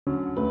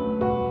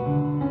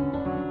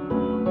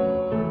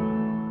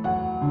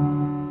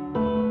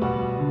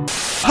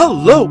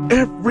Hello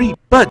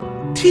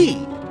everybody!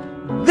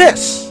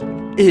 This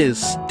is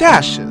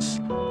Stashus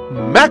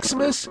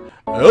Maximus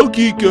El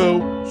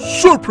Geeko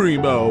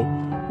Supremo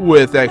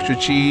with extra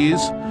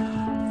cheese,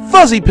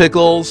 fuzzy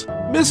pickles,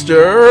 MrKaPao,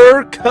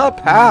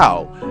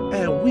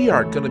 and we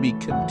are going to be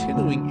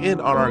continuing in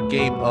on our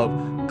game of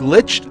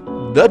Glitched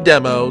the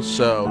Demo,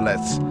 so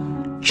let's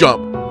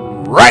jump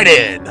right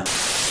in!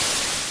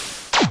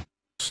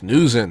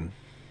 Snoozing.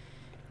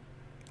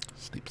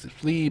 Sleep, sleep,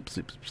 sleep,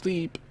 sleep, sleep,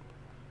 sleep.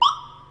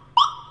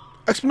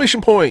 Exclamation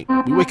point!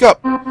 We wake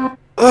up.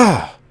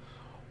 Ugh!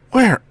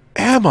 Where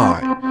am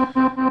I?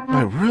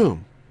 My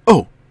room.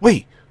 Oh,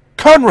 wait!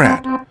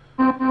 Conrad!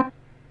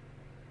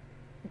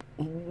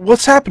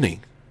 What's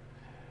happening?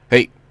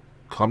 Hey,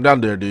 calm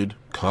down there, dude.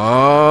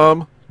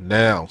 Calm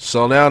down.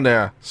 Settle down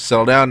there.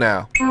 Settle down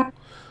now.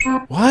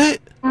 What?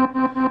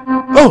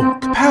 Oh,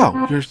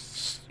 KaPao!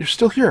 You're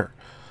still here.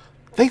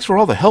 Thanks for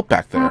all the help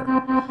back there.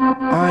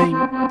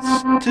 I'm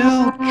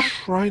still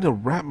trying to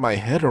wrap my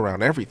head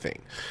around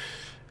everything.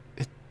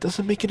 It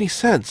doesn't make any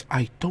sense.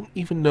 I don't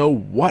even know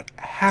what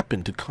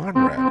happened to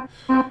Conrad.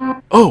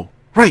 Oh,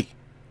 right.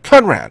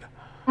 Conrad.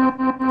 We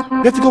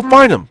have to go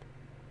find him.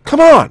 Come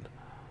on.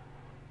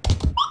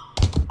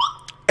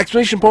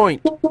 Exclamation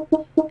point.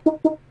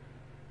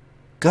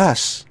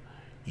 Gus,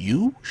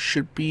 you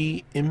should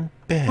be in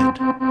bed.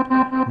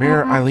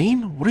 Mayor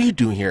Eileen, what are you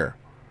doing here?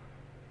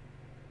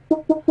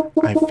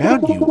 I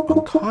found you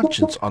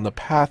unconscious on the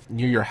path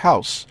near your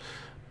house.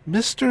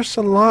 Mr.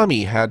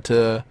 Salami had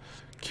to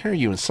carry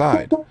you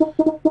inside.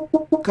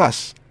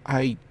 Gus,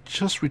 I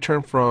just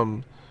returned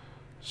from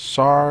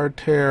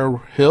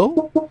Sarter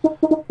Hill.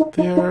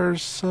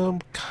 There's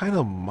some kind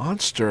of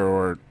monster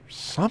or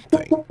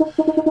something.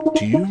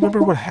 Do you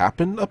remember what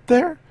happened up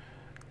there?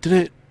 Did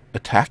it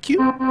attack you?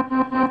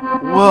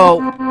 Well,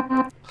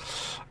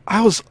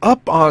 I was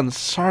up on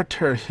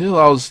Sarter Hill.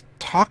 I was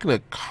talking to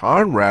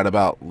Conrad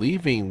about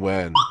leaving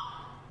when...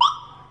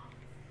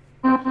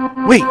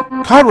 Wait,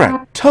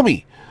 Conrad, tell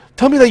me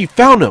that you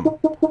found him.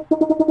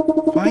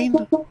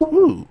 Find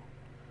who?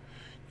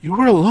 You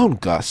were alone,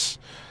 Gus.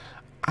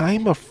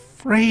 I'm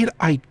afraid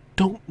I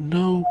don't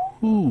know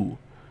who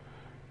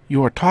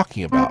you are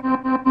talking about.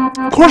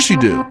 Of course you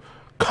do.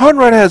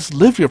 Conrad has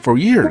lived here for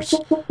years.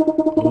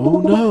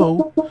 Oh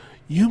no,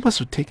 you must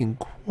have taken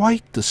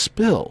quite the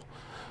spill.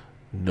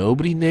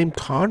 Nobody named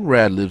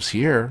Conrad lives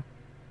here. ...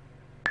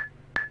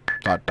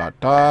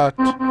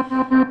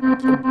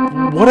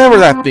 Whatever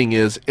that thing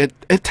is, it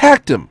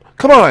attacked him.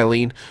 Come on,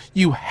 Eileen.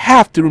 You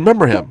have to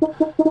remember him.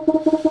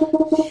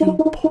 You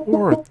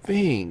poor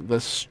thing. The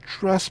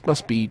stress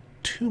must be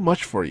too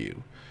much for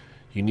you.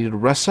 You need to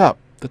rest up.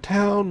 The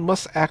town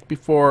must act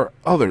before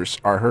others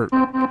are hurt.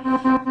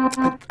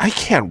 I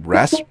can't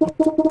rest.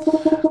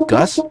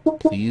 Gus,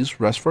 please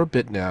rest for a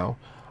bit now.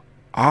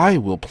 I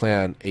will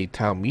plan a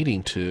town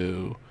meeting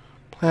to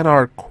plan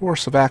our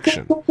course of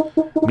action.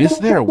 Meet us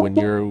there when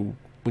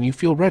you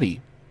feel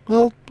ready.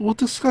 Well, we'll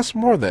discuss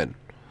more then.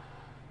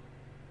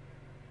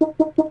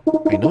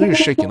 I know you're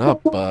shaken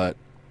up, but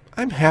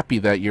I'm happy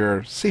that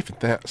you're safe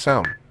and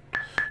sound. ...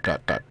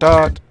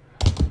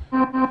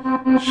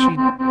 She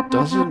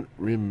doesn't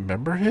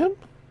remember him?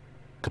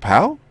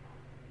 KaPao?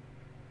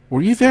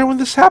 Were you there when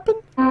this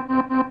happened?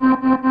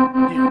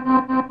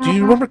 Do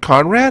you remember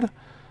Conrad?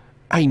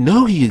 I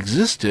know he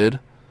existed.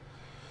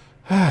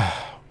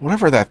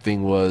 Whatever that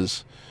thing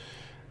was,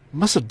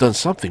 must have done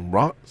something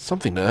wrong,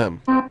 something to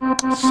him.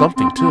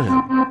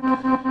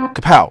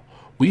 KaPao,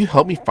 will you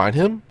help me find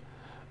him?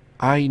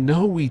 I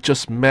know we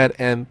just met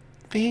and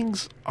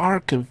things are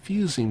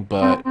confusing,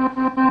 but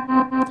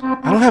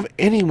I don't have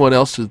anyone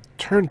else to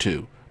turn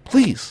to.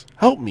 Please,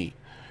 help me.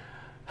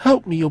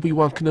 Help me,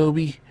 Obi-Wan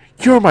Kenobi.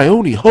 You're my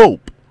only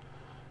hope.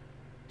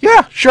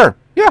 Yeah, sure.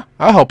 Yeah,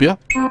 I'll help you.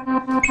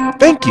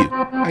 Thank you.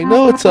 I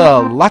know it's a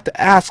lot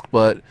to ask,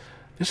 but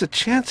there's a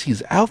chance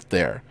he's out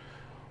there.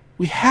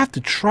 We have to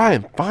try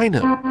and find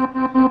him.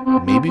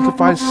 Maybe we can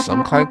find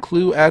some kind of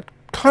clue at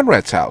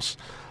Conrad's house.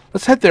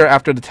 Let's head there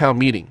after the town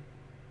meeting.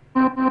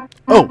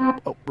 Oh,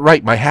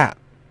 right, my hat.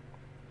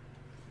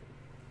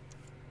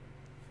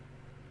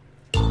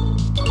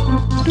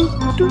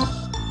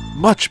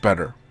 Much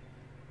better.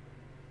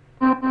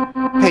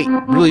 Hey,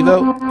 really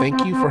though,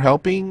 thank you for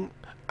helping.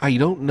 I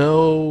don't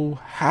know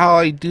how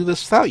I do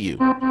this without you.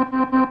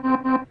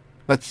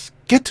 Let's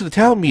get to the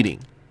town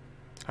meeting.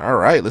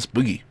 Alright, let's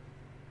boogie.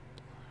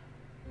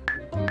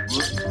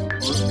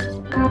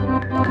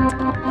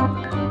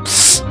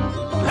 Psst!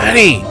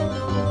 Lenny!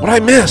 What'd I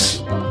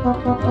miss?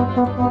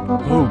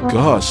 Oh,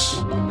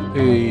 Gus.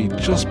 They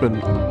just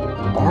been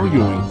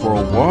arguing for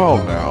a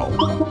while now.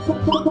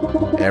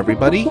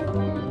 Everybody,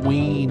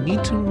 we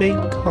need to make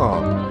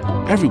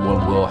calm.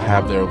 Everyone will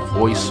have their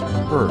voice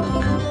heard.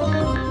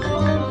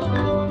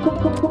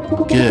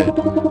 Good.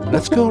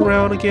 Let's go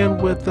around again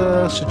with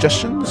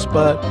suggestions,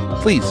 but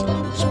please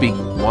speak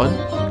one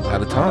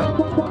at a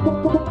time.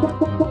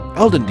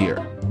 Elden dear,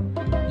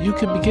 you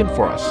can begin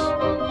for us.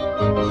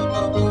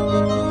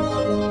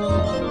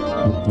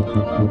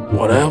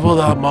 Whatever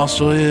that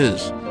monster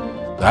is,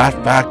 That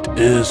fact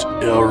is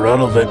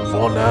irrelevant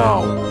for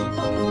now.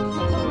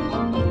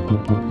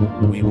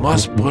 We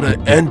must put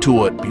an end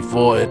to it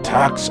before it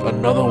attacks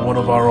another one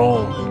of our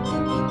own.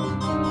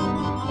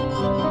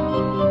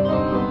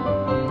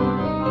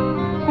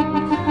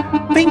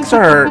 Things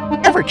are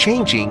ever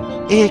changing.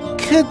 It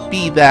could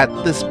be that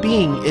this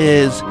being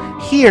is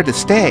here to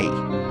stay.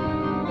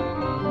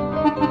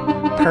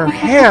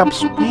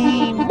 Perhaps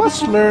we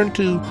must learn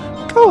to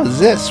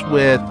coexist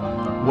with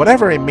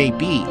whatever it may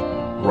be.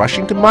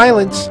 Rushing to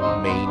violence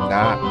may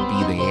not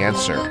be the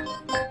answer.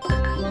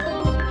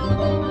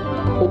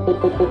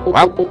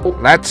 Well,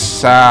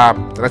 let's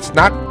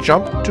not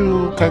jump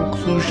to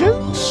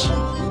conclusions.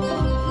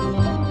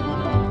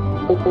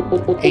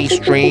 A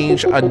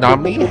strange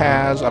anomaly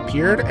has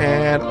appeared,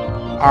 and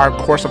our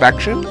course of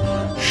action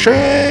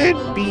should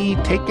be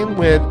taken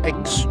with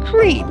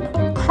extreme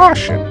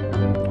caution.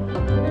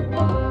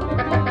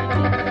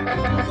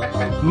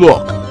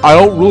 Look, I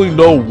don't really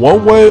know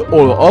one way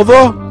or the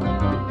other.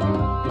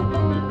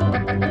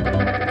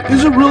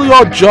 Is it really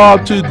our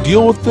job to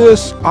deal with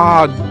this?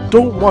 I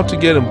don't want to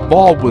get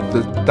involved with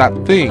that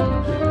thing.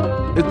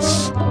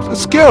 It's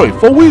scary,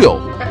 for real.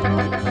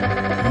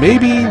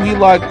 Maybe we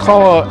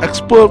call an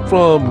expert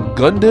from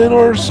Gundam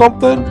or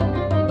something?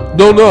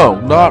 No,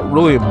 not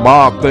really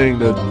my thing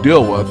to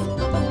deal with.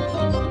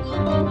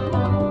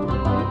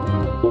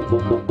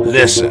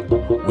 Listen,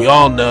 we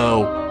all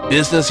know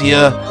business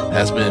here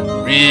has been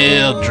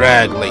real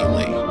drag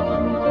lately.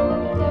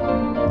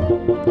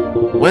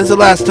 When's the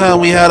last time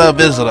we had a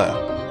visitor?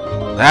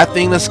 That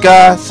thing in the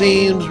sky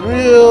seems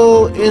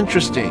real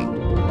interesting.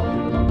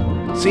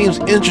 Seems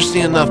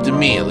interesting enough to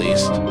me, at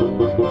least.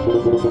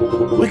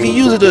 We can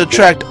use it to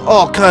attract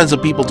all kinds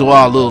of people to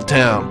our little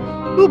town.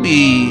 We'll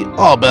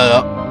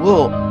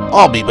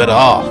all be better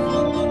off.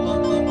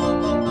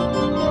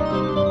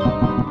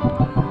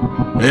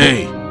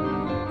 Hey,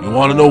 you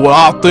want to know what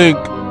I think?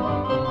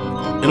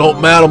 It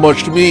don't matter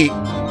much to me.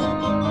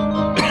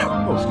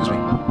 Oh, excuse me.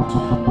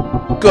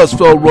 Gus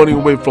fell running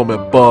away from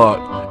it, but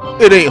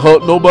it ain't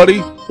hurt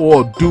nobody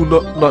or do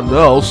nothing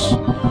else.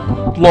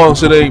 As long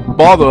as it ain't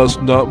bother us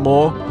not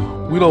more,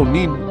 we don't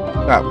need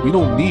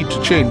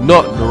to change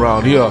nothing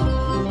around here.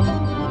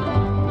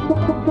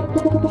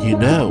 You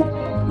know,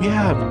 we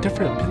have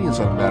different opinions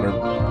on the matter,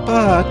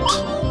 but...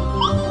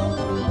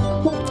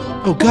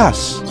 Oh,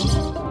 Gus!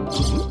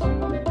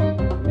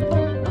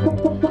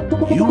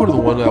 You were the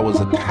one that was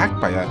attacked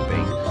by that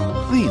thing.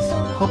 Please,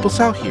 help us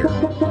out here.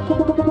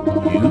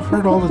 You've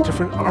heard all the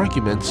different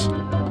arguments.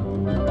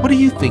 What do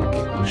you think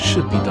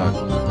should be done?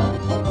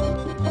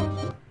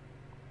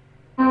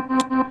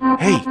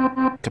 Hey,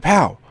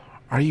 KaPao,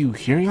 are you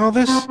hearing all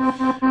this?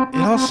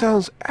 It all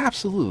sounds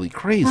absolutely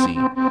crazy.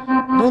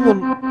 None of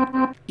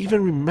them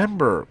even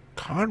remember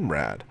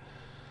Conrad.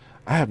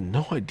 I have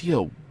no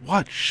idea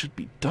what should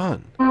be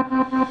done.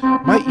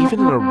 Am I even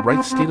in the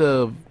right state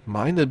of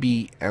mind to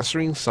be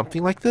answering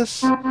something like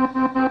this?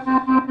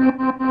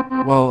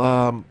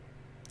 Well,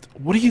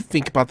 what do you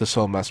think about this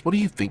whole mess? What do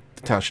you think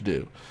the town should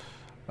do?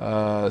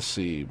 Let's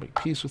see, make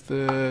peace with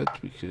it.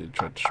 We could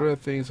try to destroy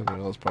things, something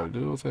else probably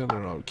do with it. I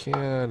don't know, we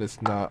can.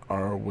 It's not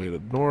our way to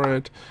ignore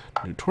it.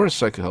 New tourist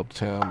site could help the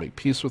town, make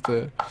peace with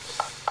it.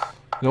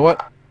 You know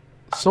what?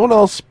 Someone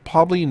else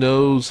probably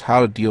knows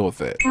how to deal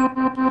with it.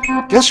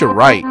 Guess you're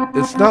right.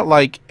 It's not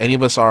like any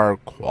of us are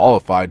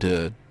qualified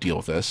to deal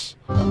with this.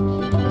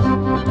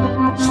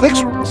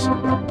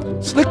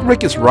 Slick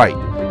Rick is right.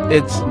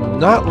 It's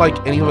not like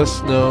any of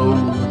us know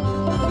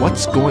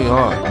what's going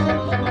on.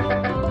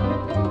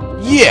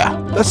 Yeah,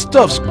 that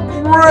stuff's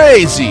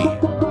crazy!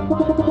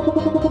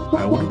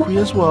 I would agree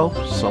as well.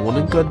 Someone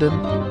in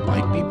Gundam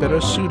might be better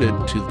suited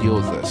to deal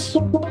with this.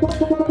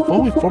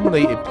 Before we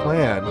formulate a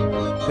plan,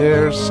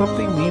 there's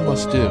something we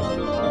must do.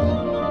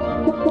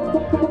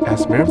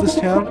 As mayor of this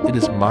town, it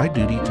is my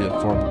duty to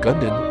inform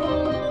Gundam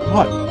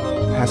what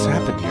has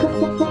happened here.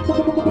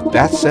 With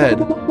that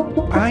said,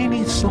 I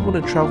need someone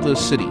to travel to the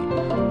city.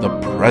 The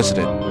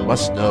president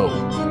must know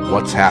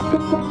what's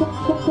happened.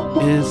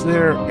 Is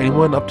there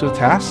anyone up to the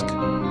task?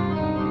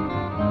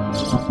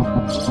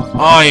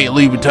 I ain't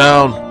leaving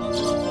town.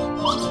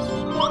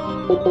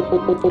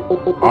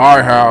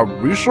 I have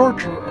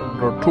research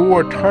to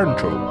attend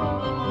to.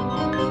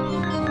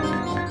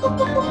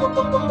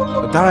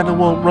 The diner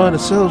won't run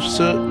itself,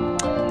 sir.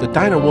 The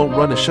diner won't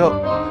run itself.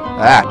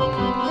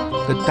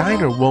 The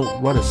diner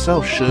won't run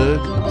itself, Shug.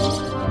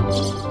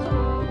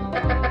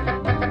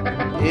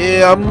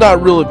 Yeah, I'm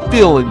not really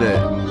feeling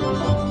that.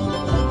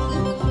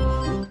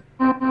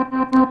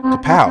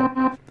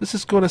 KaPao, this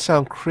is going to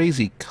sound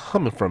crazy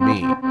coming from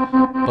me,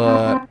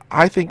 but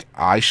I think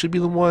I should be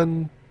the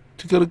one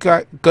to go to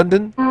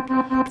Gundam.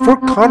 Before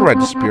Conrad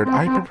disappeared,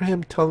 I remember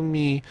him telling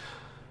me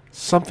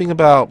something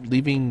about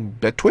leaving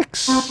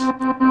Betwixt.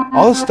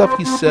 All the stuff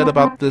he said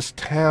about this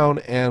town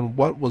and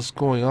what was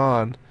going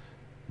on,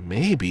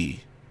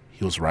 maybe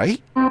he was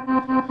right?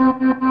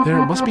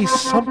 There must be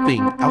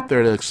something out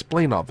there to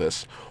explain all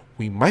this.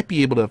 We might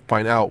be able to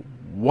find out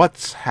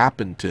what's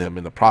happened to him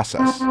in the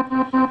process.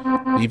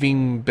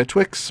 Leaving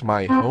Betwixt,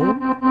 my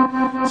home?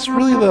 Is this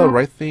really the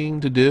right thing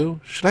to do?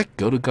 Should I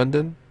go to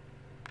Gundam?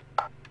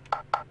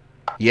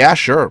 Yeah,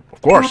 sure,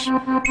 of course.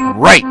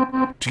 Right!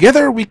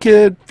 Together we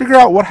could figure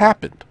out what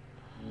happened.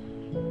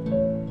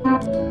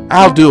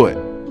 I'll do it.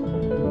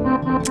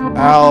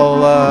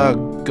 I'll,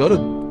 go to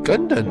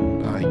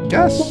Gundam, I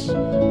guess.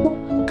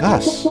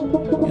 Gus,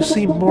 you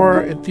seem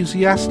more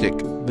enthusiastic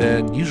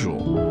than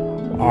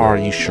usual. Are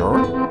you sure?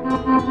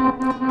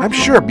 I'm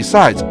sure.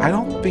 Besides, I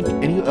don't think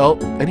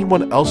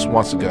anyone else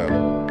wants to go.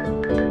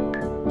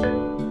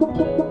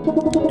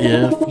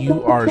 If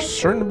you are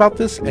certain about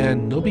this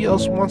and nobody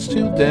else wants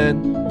to,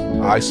 then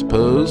I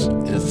suppose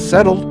it's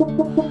settled.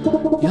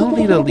 You'll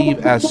need to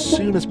leave as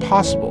soon as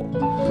possible.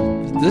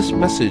 This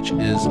message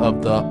is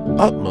of the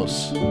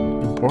utmost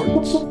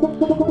importance.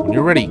 When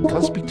you're ready,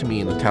 come speak to me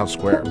in the town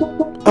square.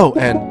 Oh,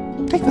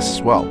 and take this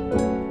as well.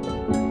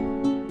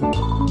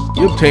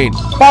 You obtained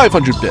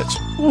 500 bits.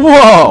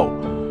 Whoa!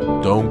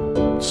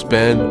 Don't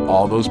spend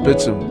all those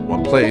bits in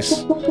one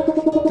place.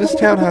 This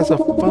town has a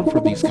fund for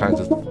these kinds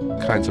of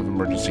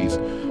emergencies.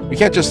 We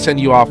can't just send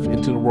you off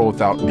into the world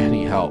without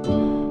any help.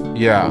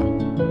 Yeah,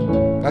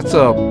 that's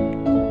a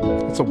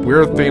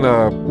weird thing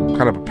to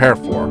kind of prepare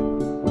for.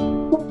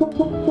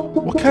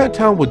 What kind of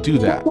town would do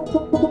that?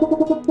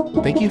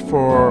 Thank you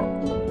for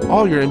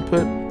all your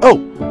input. Oh,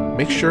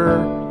 make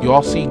sure you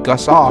all see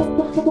Gus off.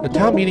 The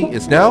town meeting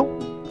is now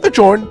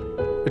adjourned.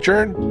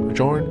 Adjourn.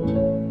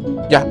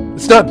 Yeah,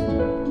 it's done.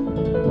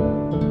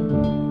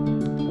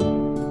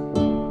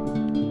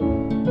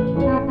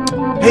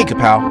 Hey,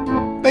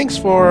 KaPao. Thanks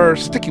for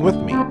sticking with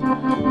me.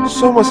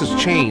 So much has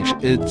changed.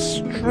 It's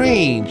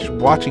strange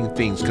watching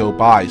things go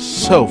by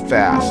so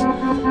fast.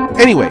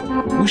 Anyway,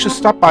 we should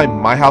stop by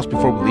my house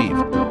before we leave.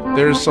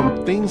 There's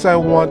some things I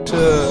want to...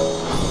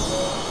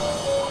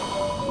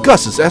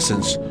 Gus's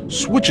essence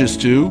switches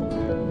to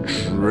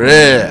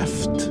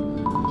drift.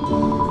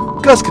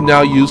 Gus can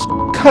now use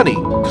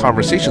cunning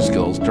conversation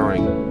skills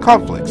during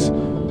conflicts,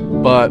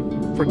 but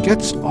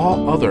forgets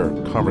all other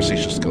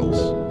conversation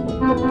skills.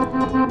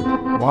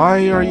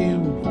 Why are you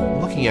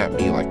looking at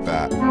me like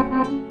that?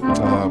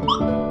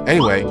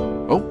 Anyway,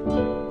 oh.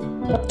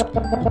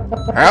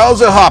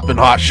 How's it hopping,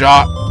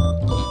 hotshot?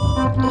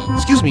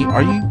 Excuse me,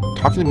 are you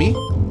talking to me?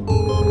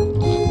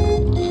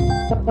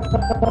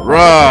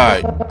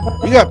 Right.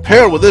 You got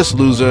paired with this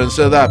loser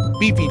instead of that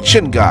beefy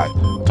chin guy.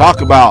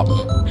 Talk about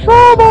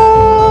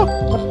trauma!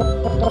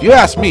 If you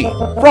ask me,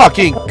 Frog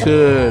Inc.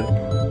 could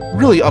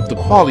really up the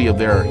quality of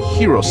their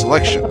hero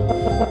selection.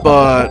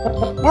 But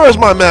where's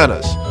my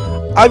manners?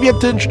 I've yet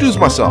to introduce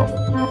myself.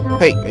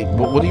 Hey,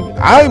 what do you mean?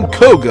 I'm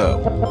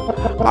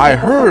Kogo. I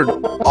heard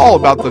all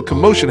about the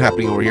commotion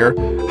happening over here.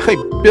 I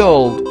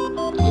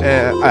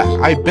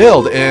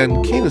bailed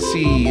and came to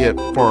see it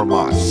for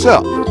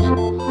myself.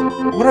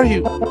 What are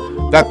you?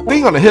 That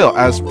thing on the hill,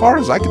 as far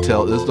as I can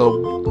tell, is the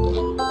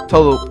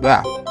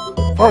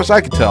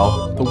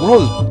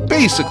world is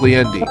basically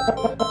ending.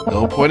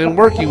 No point in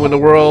working when the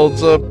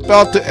world's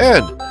about to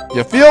end.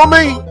 You feel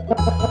me?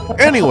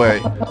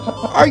 Anyway,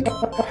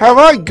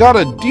 I got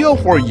a deal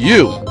for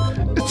you.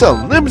 It's a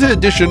limited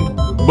edition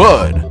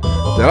mud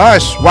that I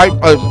swipe.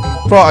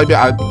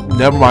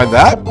 Never mind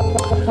that.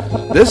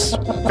 This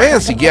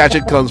fancy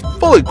gadget comes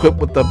fully equipped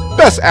with the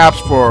best apps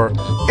for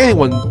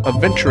anyone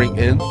adventuring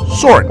in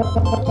Soren.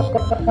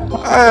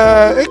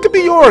 It could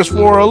be yours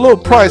for a low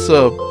price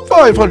of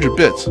 500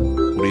 bits.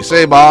 What do you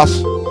say,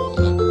 boss?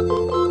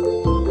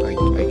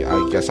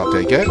 I guess I'll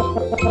take it.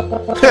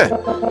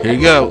 Here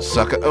you go,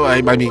 sucker. Oh,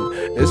 I mean,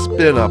 it's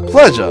been a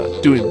pleasure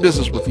doing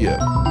business with you.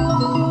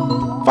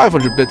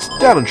 500 bits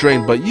down the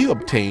drain, but you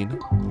obtain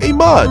a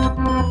mud.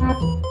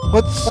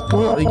 What's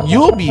going on?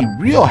 You'll be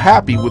real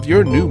happy with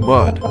your new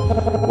mud.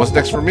 What's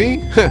next for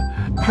me?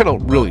 I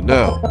don't really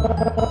know.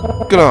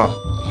 Gonna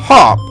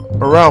hop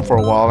around for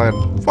a while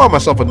and find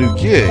myself a new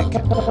gig.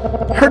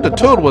 Heard the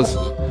Toad was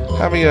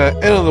having an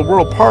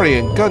end-of-the-world party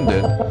in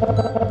Gundam.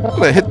 I'm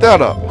gonna hit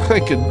that up. I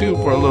can do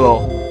for a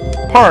little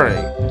party.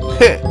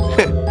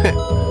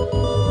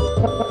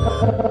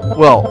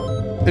 Well,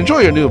 enjoy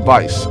your new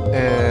advice,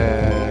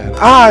 and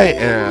I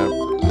am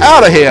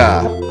out of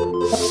here.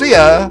 See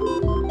ya.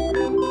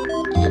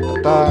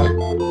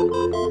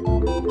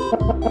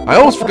 I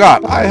almost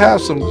forgot. I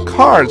have some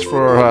cards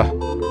for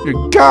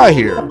your guy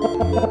here.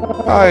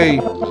 I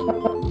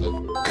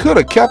could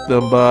have kept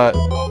them, but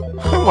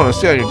I want to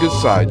stay on your good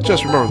side.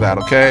 Just remember that,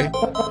 okay?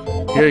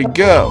 Here you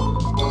go.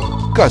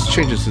 Gus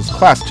changes his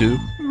class to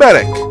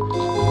Medic.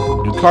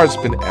 New cards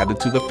have been added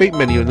to the fate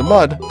menu in the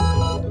mud.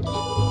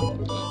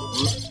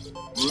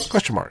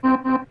 Question mark.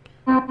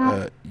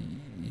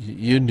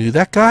 You knew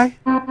that guy?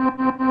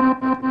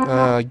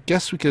 I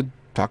guess we could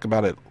talk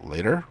about it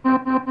later.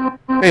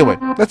 Anyway,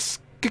 let's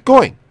get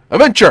going.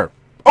 Adventure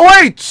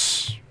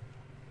awaits!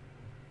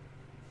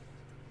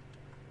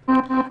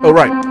 Oh,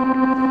 right.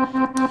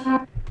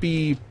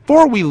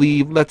 Before we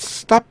leave, let's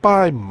stop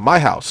by my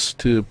house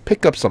to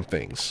pick up some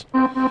things.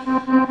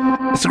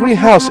 It's a green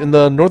house in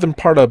the northern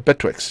part of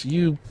Betwixt.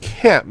 You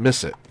can't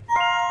miss it.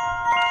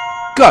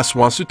 Gus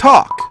wants to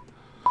talk.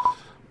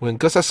 When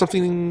Gus has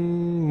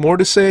something more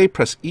to say,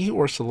 press E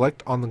or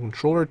select on the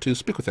controller to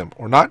speak with him.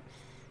 Or not.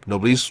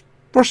 Nobody's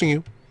forcing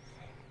you.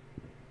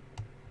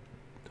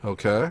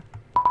 Okay.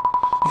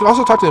 You can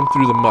also talk to him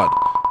through the mud.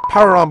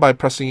 Power on by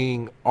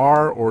pressing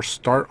R or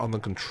start on the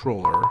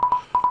controller.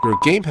 Your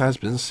game has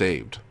been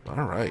saved.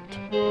 Alright.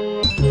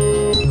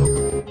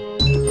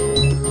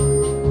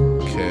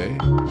 Okay.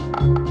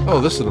 Oh,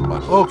 this is the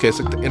mud. Oh, okay,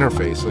 it's like the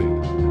interface, like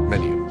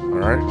menu.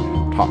 Alright.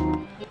 Talk.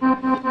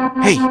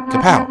 Hey,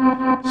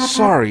 KaPao.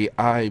 Sorry,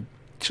 I've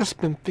just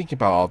been thinking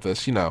about all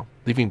this, you know,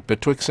 leaving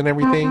Pt.02 and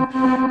everything.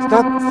 It's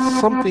not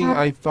something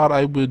I thought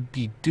I would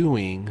be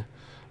doing.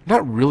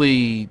 Not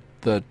really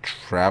the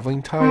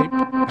traveling type.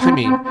 I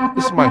mean,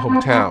 this is my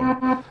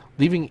hometown.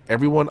 Leaving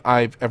everyone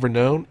I've ever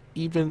known,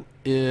 even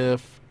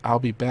if I'll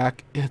be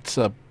back, it's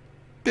a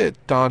bit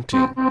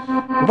daunting.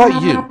 What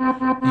about you?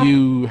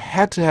 You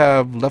had to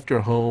have left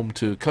your home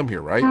to come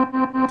here, right?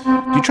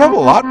 Do you travel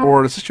a lot,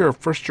 or is this your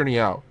first journey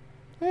out?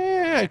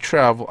 I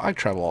travel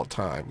all the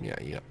time. Yeah,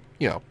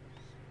 you know,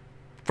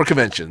 for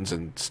conventions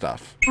and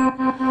stuff.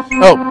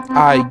 Oh,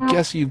 I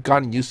guess you've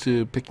gotten used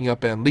to picking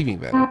up and leaving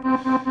then.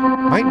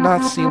 Might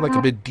not seem like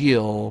a big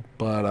deal,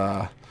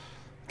 but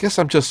guess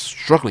I'm just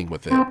struggling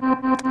with it.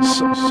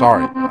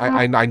 Sorry,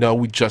 I know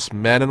we just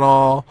met and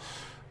all.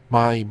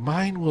 My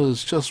mind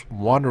was just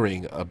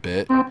wandering a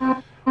bit.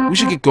 We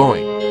should get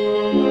going.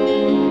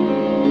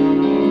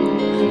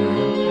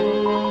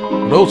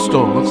 An old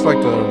stone, looks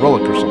like a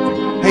relic or something.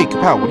 Hey,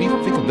 KaPao, what do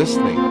you think of this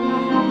thing?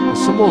 The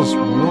symbol is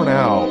worn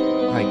out.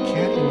 I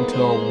can't even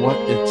tell what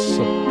it's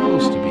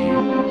supposed to be.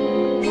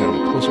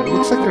 Examine it closer. It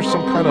looks like there's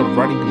some kind of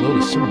writing below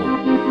the symbol.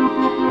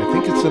 I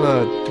think it's in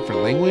a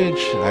different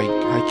language.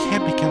 I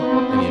can't make out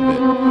any of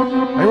it.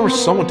 I remember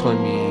someone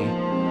telling me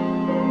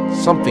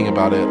something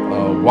about it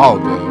a while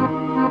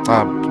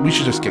ago. We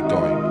should just get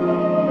going.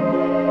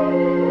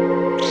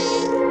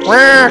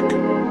 Quack!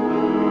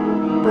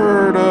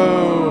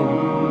 Birdo!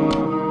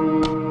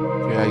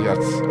 Yeah, I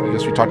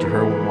guess we talked to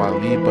her when we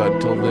want to leave, but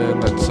until then,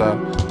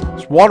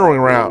 let's wander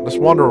around. Let's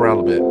wander around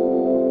a bit.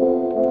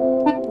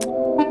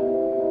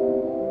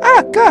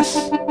 Ah,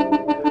 Gus!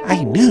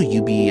 I knew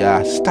you'd be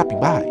stopping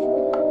by.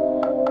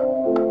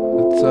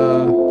 Let's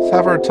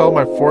have her tell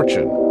my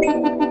fortune.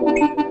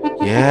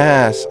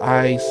 Yes,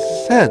 I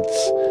sense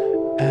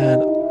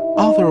an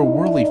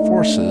otherworldly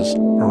forces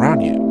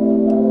around you.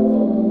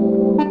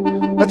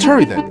 Let's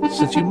hurry then,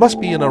 since you must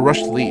be in a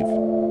rush to leave.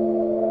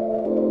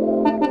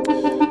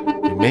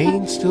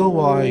 Remain still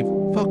while I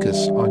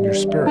focus on your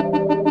spirit,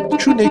 the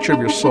true nature of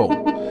your soul.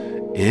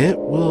 It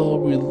will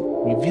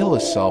reveal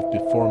itself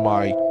before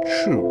my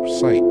true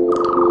sight.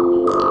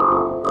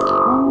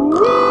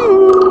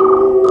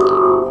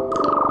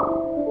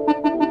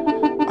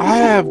 I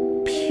have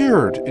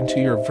peered into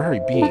your very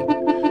being.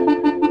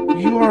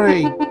 You are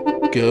a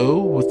go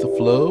with the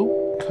flow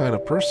kind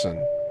of person.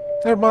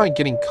 Never mind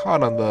getting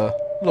caught on the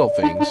little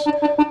things.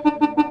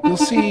 You'll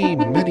see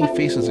many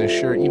faces and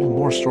share even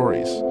more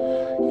stories.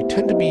 You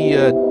tend to be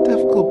a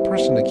difficult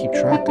person to keep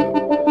track of.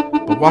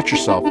 But watch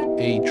yourself.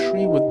 A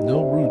tree with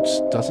no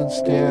roots doesn't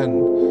stand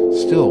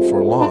still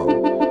for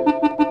long.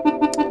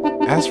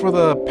 As for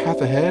the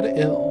path ahead,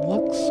 it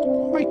looks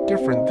quite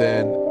different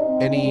than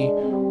any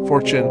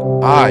fortune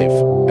I've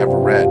ever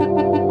read.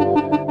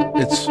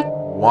 It's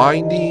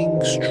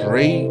winding,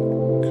 straight,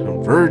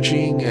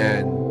 converging,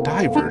 and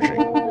diverging.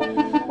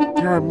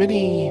 There are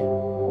many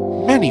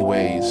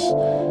ways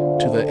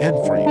to the end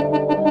for you.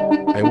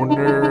 I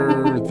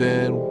wonder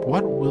then,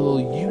 what will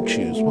you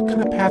choose? What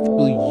kind of path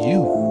will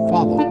you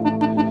follow?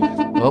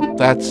 Well,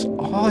 that's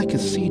all I can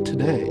see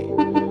today.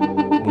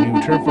 When you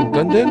return from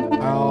Gundan,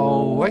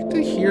 I'll like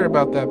to hear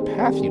about that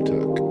path you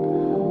took.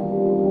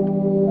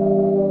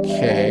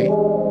 Okay.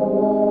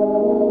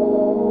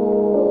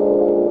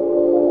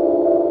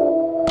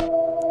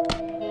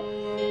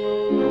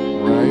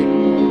 Right.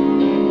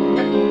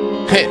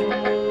 Hey,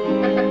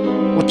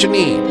 what you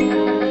need?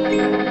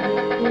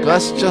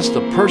 That's just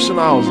the person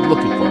I was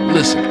looking for.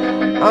 Listen,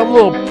 I'm a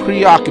little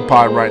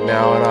preoccupied right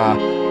now, and I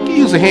can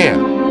use a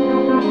hand.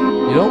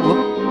 You don't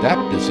look that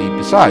busy.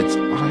 Besides, I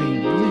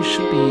really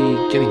should be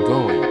getting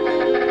going.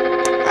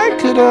 I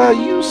could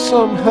use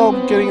some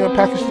help getting a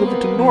package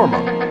delivered to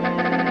Norma.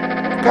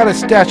 Got a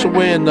stash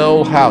away in the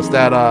old house,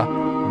 that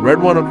red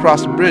one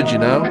across the bridge, you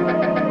know.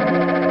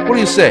 What do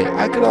you say?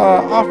 I could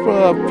offer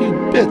a few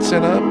bits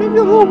and maybe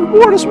a little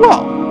reward as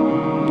well.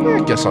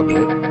 Yeah, I guess I'll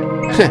do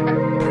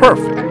it.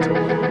 Perfect.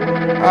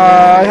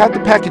 I had the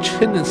package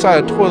hidden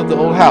inside a toilet of the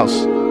old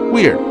house.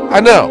 Weird, I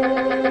know.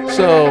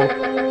 So,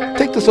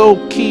 take this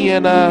old key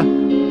and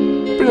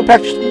bring a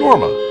package to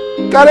Norma.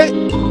 Got it?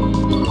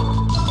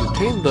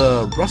 Obtain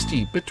the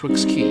rusty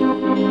Pt.02 key.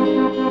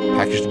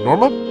 Package to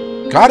Norma?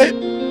 Got it?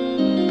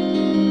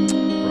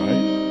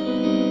 Right.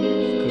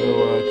 Let's go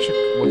check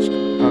what's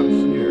out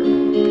here.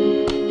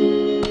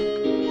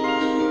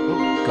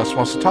 Oh, Gus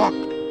wants to talk.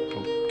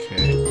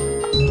 Okay.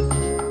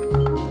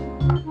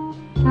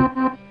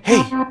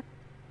 Hey!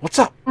 What's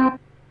up?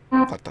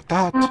 Dot, dot,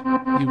 dot.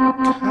 You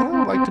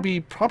kind of like to be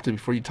prompted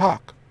before you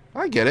talk.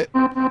 I get it.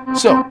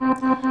 So,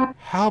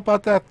 how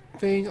about that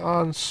thing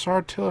on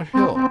Sartil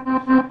Hill?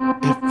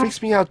 It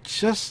freaks me out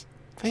just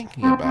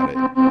thinking about it.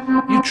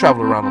 You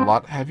travel around a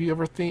lot. Have you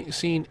ever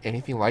seen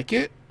anything like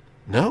it?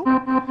 No?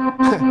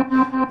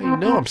 I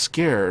know I'm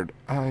scared.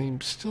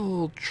 I'm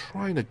still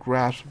trying to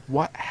grasp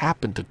what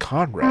happened to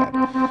Conrad.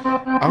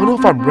 I don't know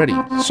if I'm ready.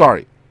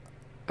 Sorry.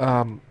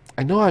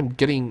 I know I'm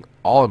getting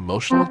all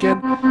emotional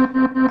again.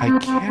 I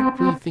can't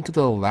really think of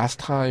the last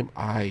time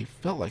I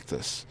felt like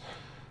this.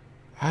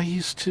 I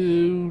used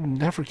to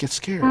never get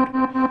scared.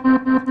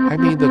 I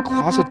mean, the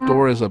closet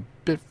door is a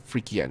bit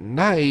freaky at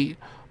night,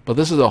 but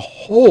this is a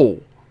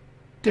whole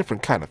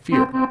different kind of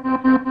fear.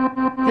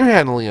 You're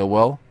handling it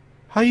well.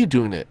 How you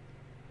doing it?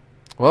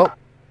 Well,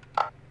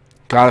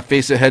 gotta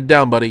face it head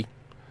down, buddy.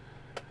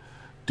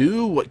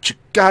 Do what you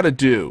gotta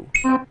do.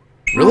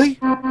 Really?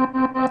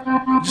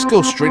 You just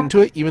go straight into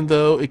it, even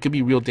though it could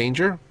be real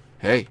danger?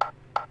 Hey,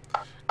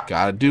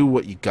 gotta do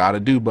what you gotta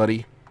do,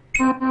 buddy.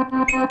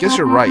 Guess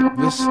you're right.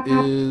 This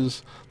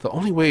is the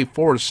only way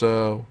forward,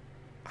 so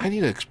I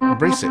need to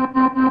embrace it.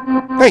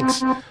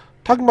 Thanks.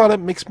 Talking about it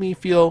makes me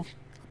feel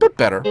a bit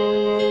better.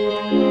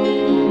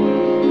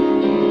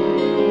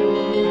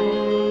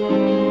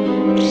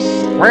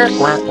 Quack,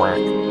 quack, quack.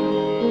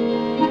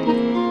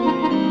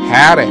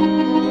 Howdy.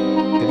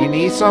 Did you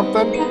need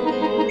something?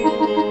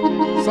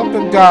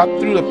 Something got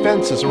through the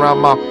fences around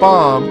my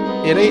farm.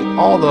 It ate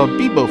all the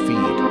Bebo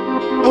feed.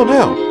 Oh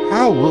no,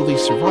 how will they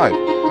survive?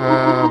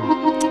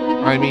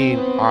 I mean,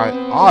 I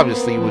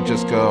obviously would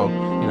just go,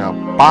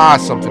 buy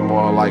something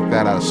more like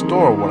that at a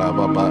store or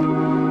whatever, but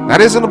that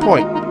isn't the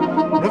point.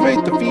 Whatever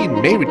ate the feed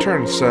may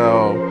return,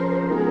 so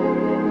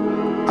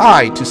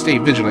I to stay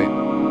vigilant.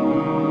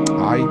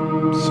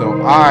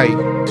 I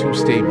to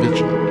stay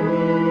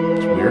vigilant.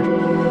 It's weird.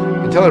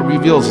 Until it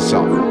reveals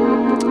itself.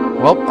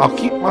 Well, I'll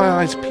keep my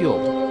eyes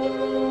peeled.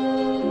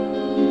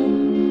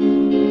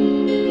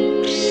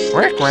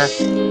 Quack, quack.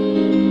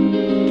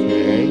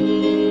 Okay.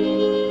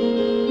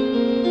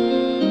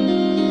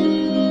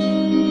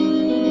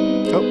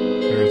 Oh,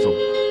 there's a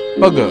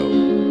buggo.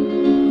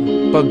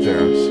 Bug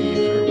there. Let's see, is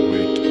there a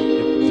way to...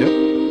 Yep.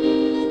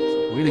 There's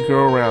a way to go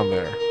around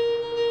there.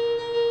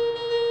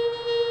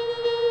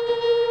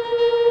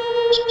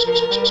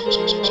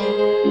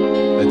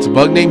 It's a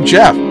bug named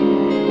Jeff.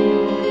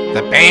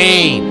 The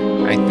Bane.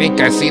 I think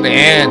I see the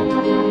end.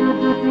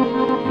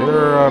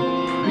 You're a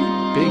pretty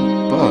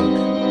big bug.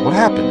 What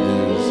happened?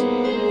 Is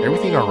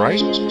everything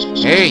alright?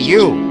 Hey,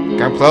 you!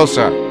 Come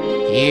closer.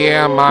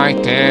 Hear my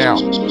tale.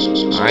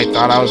 I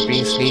thought I was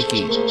being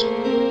sneaky.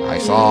 I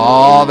saw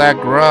all that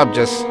grub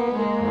just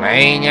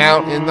laying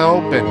out in the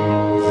open.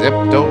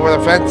 Zipped over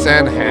the fence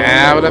and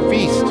having a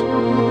feast.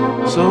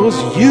 So it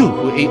was you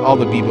who ate all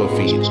the Bebo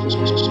feed?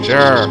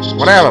 Sure.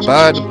 Whatever,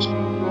 bud.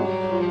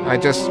 I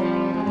just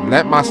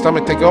let my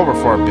stomach take over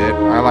for a bit.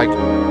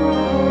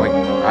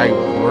 I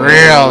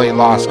really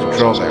lost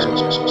control there.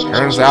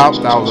 Turns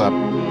out that was a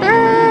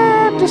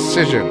bad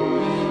decision.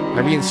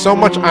 I mean, so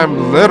much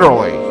I'm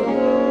literally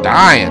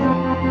dying.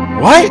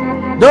 What?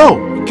 No,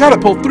 you gotta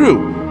pull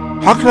through.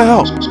 How can I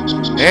help?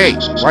 Hey,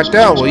 right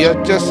down, will you?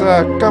 Just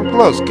come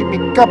close. Keep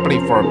me company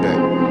for a bit.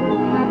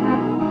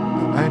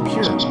 I'm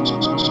here.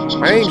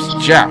 My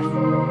name's Jeff.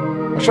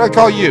 What should I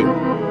call you?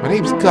 My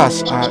name's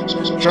Gus.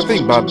 Sure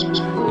thing, bub.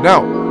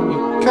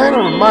 You kind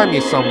of remind me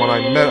of someone I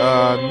met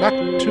not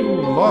too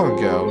long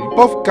ago. You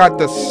both got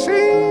the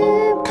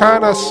same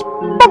kind of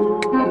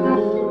spunk.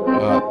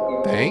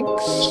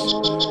 Thanks.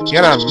 You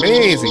had an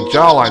amazing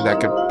jawline that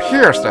could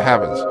pierce the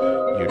heavens.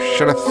 You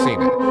should have seen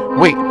it.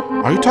 Wait,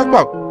 are you talking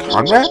about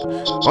Conrad?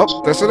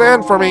 Well, this is the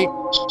end for me.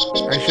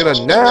 I should have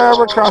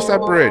never crossed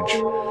that bridge.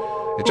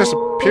 It just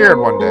appeared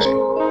one day.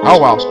 Oh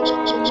well.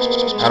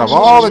 Out of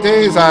all the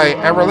days I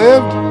ever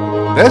lived,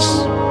 this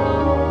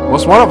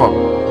was one of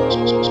them.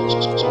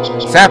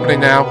 It's happening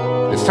now.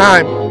 It's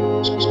time.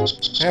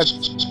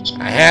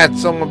 I had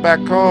someone back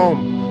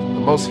home.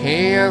 The most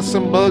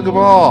handsome bug of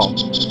all.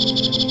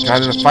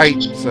 Got in a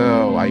fight,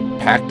 so I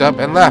packed up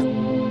and left.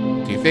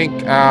 Do you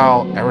think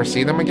I'll ever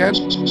see them again?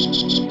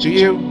 Do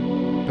you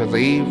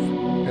believe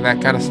in that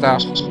kind of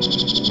stuff?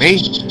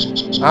 Me?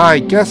 I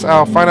guess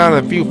I'll find out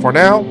in a few. For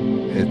now,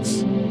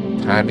 it's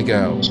time to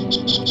go.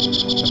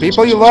 The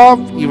people you love,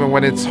 even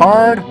when it's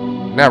hard,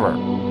 never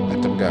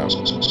let them go.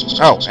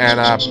 Oh, and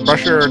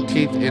brush your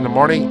teeth in the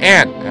morning,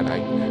 and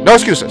no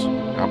excuses.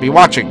 I'll be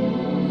watching.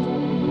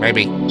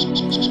 Maybe.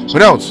 Who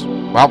knows?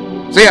 Well,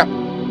 see ya.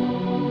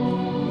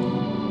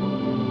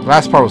 The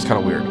last part was kind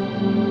of weird.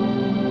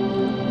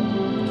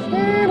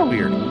 Kind of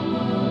weird.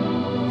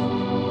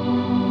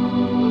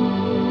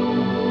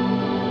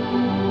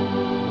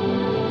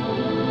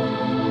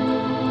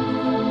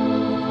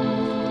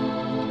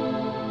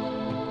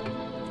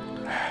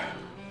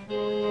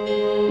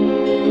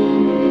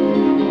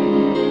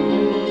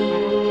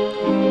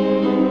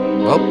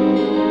 Well,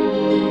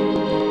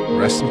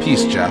 rest in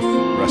peace, Jeff.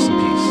 Rest in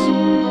peace.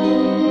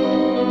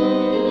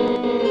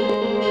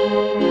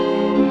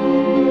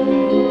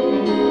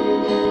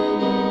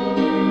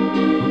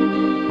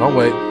 Wrong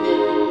way.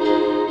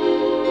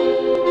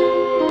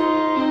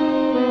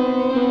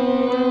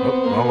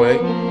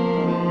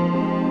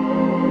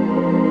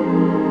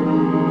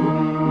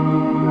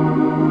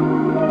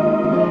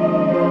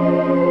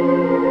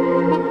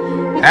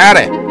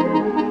 got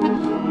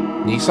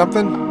it. Need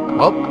something?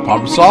 Well,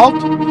 problem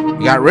solved.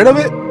 You got rid of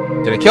it?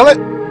 Did I kill it?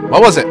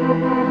 What was it?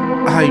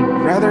 I'd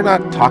rather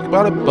not talk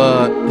about it,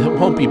 but it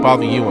won't be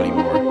bothering you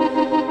anymore.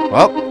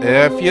 Well,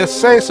 if you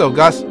say so,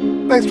 Gus.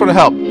 Thanks for the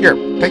help. Here,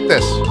 take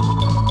this.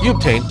 You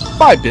obtained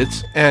 5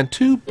 bits and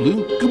 2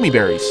 blue gummy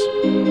berries.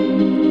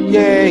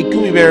 Yay,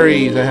 gummy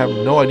berries! I have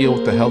no idea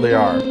what the hell they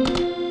are.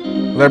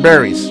 They're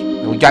berries,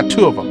 and we got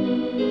 2 of them.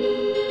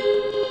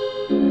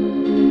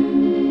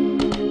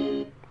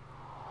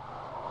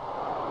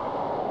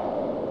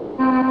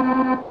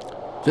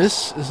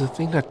 This is the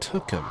thing that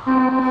took him.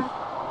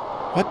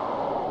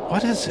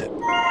 What is it?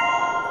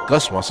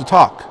 Gus wants to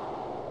talk.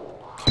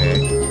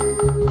 Okay.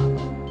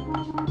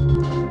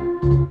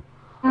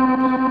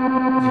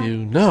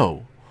 You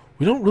know,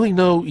 we don't really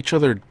know each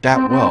other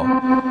that well.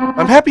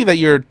 I'm happy that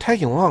you're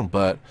tagging along,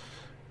 but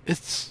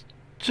it's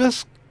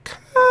just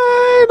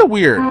kind of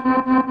weird.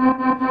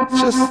 It's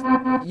just,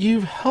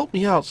 you've helped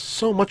me out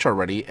so much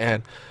already,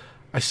 and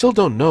I still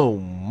don't know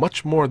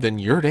much more than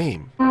your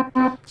name.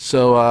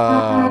 So,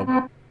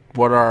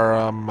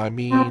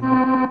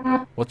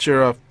 what's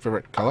your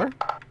favorite color?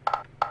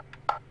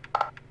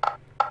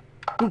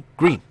 Ooh,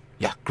 green.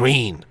 Yeah,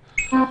 green.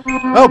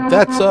 Oh,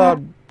 that's,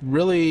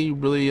 really,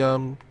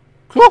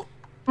 cool.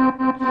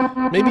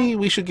 Maybe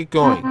we should get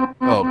going.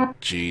 Oh,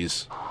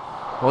 jeez.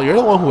 Well, you're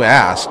the one who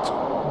asked. The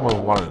one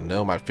who wanted to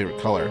know my favorite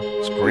color.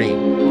 It's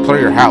green. Color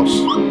your house.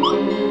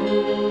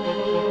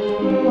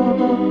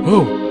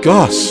 Oh,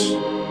 Gus.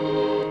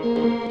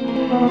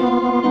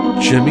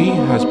 Jimmy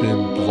has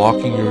been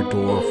blocking your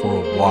door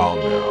for a while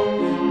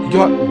now. He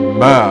got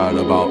mad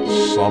about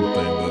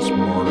something this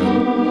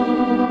morning.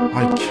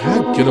 I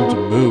can't get him to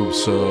move,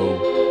 so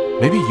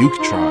maybe you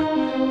could try.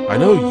 I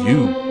know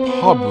you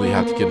probably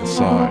have to get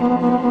inside.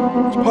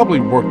 He's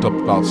probably worked up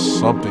about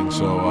something,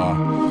 so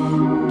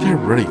get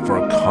ready for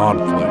a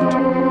conflict.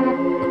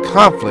 A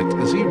conflict?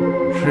 Is he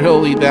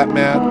really that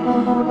mad?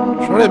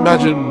 Try to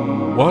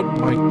imagine what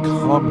might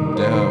calm him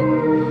down.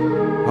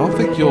 I don't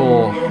think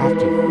you'll have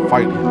to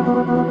fight him.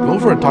 Go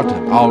over and talk to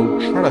him. I'll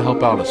try to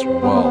help out as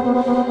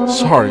well.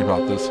 Sorry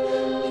about this.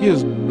 He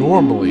is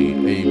normally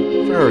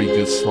a very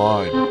good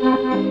slime.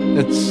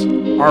 It's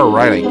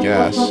alright, I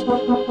guess.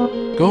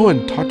 Go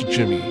and talk to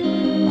Jimmy.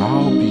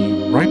 I'll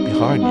be right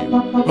behind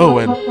you. Oh,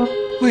 and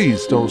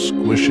please don't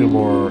squish him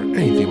or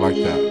anything like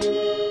that.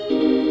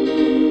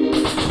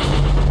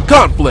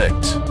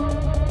 Conflict!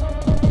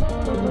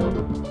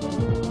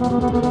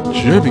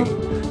 Jimmy,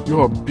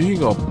 you're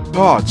being a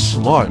bad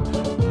slime.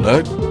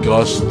 Let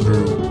Gus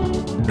through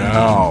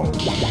now.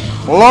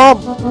 Blub!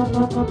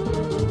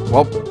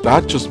 Well,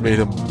 that just made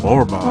him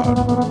more mad.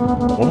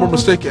 One more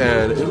mistake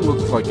and it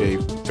looks like a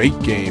fake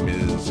game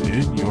is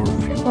in your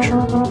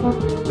future.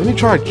 Let me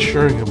try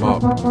cheering him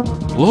up.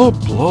 Blub,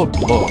 blub,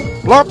 blub.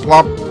 Blub,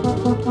 blub.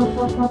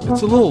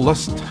 It's a little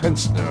less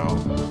tense now.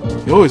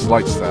 He always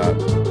likes that.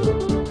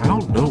 I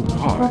don't know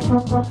why.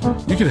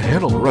 You can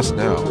handle the rest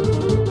now.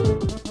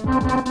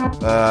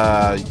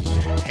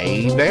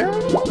 Hey there?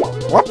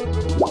 What?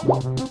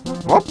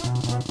 What?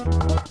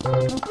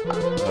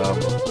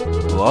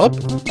 Blub?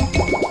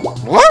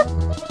 Blub?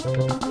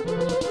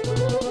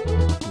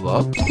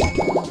 Blub?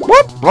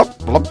 Blub, blub,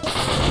 blub.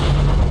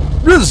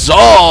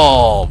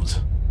 Resolved!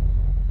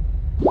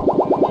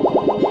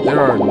 There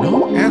are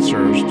no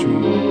answers to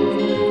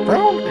be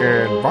found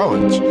in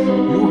violence.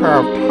 You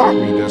have taught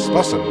me this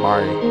lesson,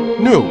 my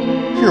new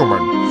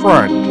human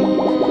friend.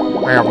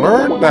 I have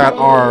learned that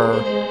our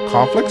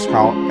conflicts,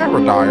 however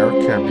dire,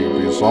 can be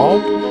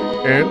resolved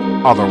in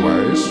other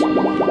ways.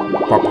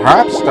 But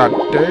perhaps that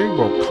day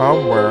will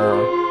come where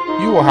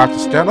you will have to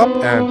stand up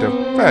and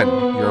defend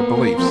your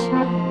beliefs.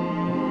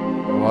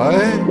 What?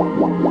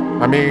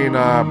 I mean,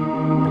 are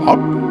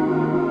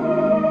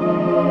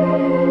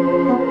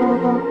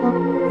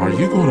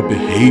you going to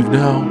behave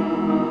now?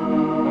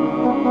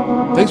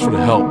 Thanks for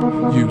the help.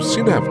 You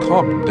seem to have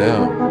calmed him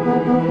down.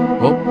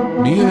 Well,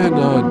 me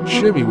and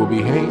Jimmy will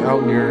be hanging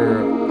out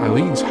near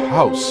Eileen's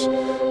house.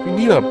 We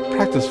need to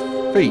practice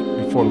fate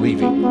before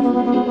leaving.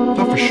 I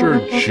thought for sure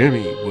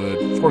Jimmy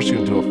would force you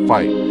into a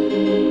fight.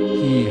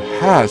 He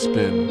has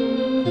been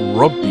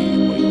grumpy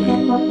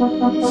lately.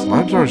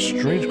 Slimes are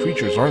strange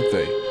creatures, aren't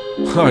they?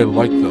 I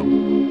like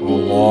them a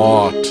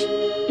lot.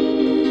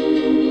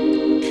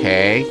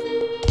 Okay.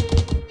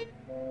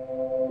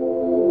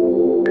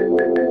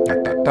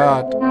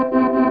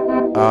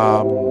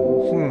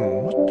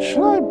 What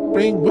should I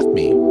bring with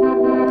me?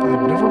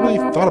 I've never really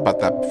thought about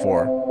that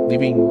before.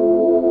 Leaving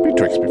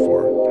Beatrix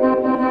before.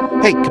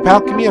 Hey,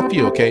 KaPao, give me a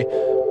few, okay?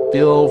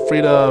 Feel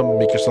free to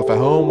make yourself at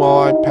home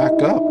while I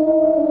pack up.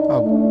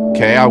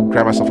 Okay, I'll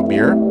grab myself a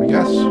beer, I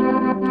guess.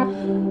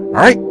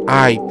 Alright,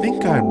 I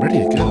think I'm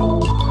ready to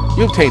go.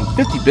 You obtained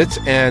 50 bits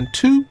and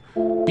 2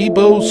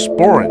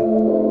 Bebosporin.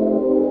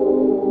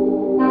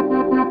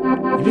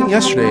 Even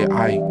yesterday,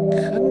 I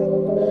couldn't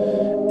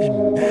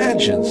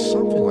imagine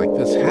something like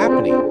this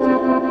happening.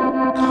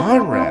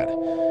 Conrad,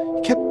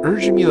 he kept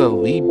urging me to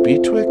leave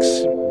Beatrix.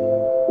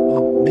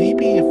 Well,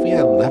 maybe if we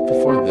had left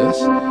before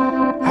this?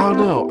 I don't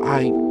know,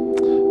 I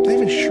not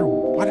even sure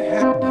what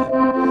happened to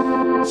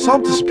him. Saw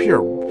him disappear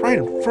right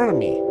in front of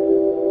me.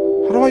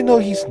 How do I know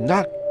he's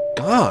not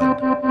gone?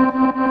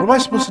 What am I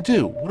supposed to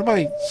do? What am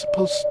I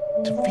supposed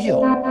to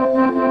feel?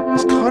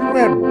 Was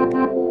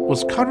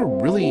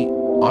Conrad really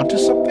onto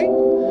something?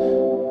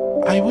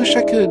 I wish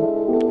I could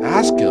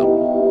ask him.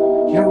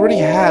 He already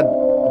had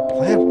a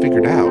plan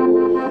figured out.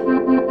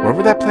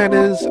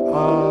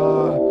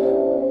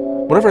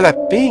 Whatever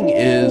that thing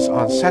is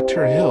on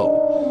Satyr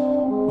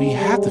Hill, we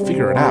have to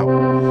figure it out.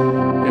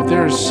 If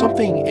there's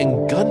something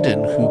in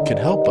Gundam who can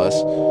help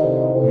us,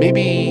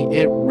 maybe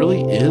it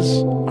really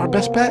is our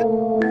best bet? ...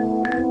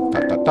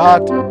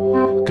 KaPao!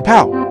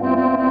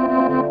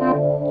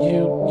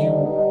 You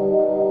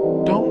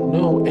don't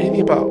know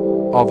anything about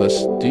all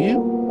this, do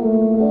you?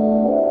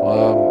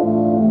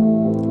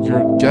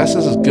 Your guess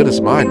is as good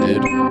as mine,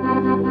 dude.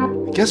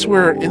 I guess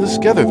we're in this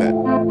together then.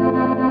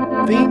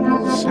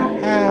 Things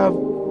have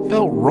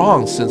felt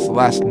wrong since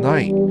last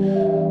night.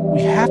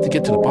 We have to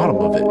get to the bottom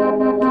of it.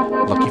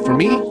 Lucky for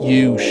me,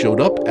 you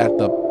showed up at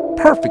the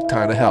perfect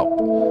time to help.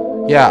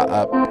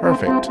 Yeah,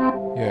 perfect.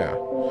 Yeah.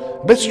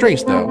 A bit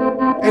strange though.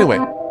 Anyway,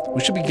 we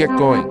should get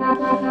going.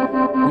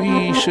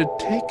 We should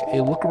take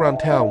a look around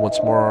town once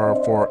more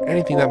for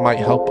anything that might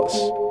help us.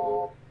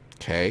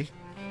 Okay.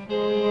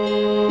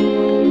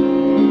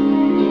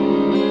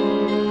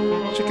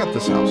 Check out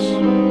this house.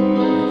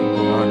 Anything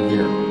going on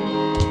here?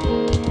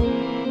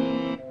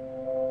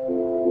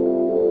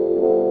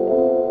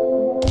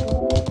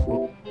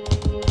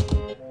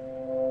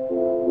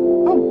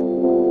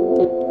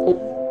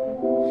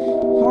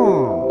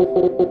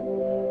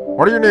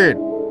 What do you need?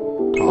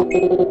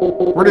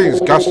 Greetings,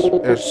 Gus.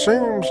 It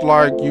seems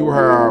like you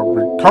have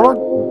recovered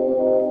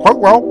quite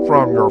well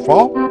from your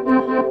fall.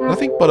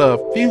 Nothing but a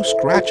few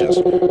scratches.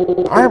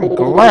 I am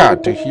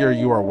glad to hear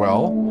you are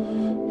well.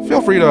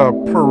 Feel free to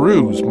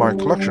peruse my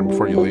collection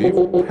before you leave.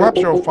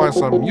 Perhaps you'll find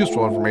some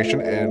useful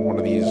information in one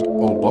of these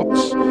old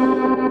books.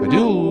 I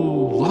do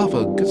love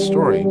a good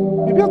story.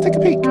 Maybe I'll take a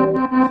peek.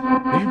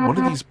 Maybe one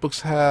of these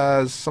books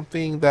has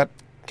something that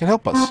can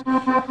help us.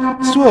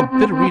 Let's do a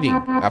bit of reading.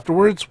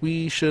 Afterwards,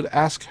 we should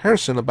ask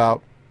Harrison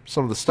about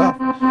some of the stuff.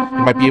 He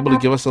might be able to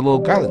give us a little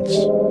guidance.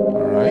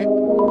 Alright.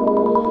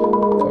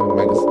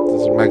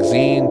 There's a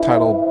magazine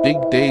titled Big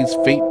Days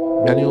Fate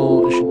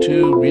Manual Issue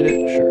 2. Read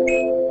it? Sure.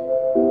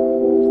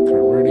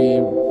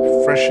 Really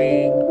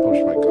refreshing.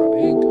 Published by God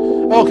Inc.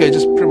 Okay, it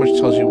just pretty much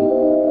tells you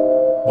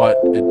what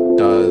it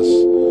does.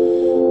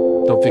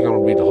 Don't think I'm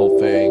going to read the whole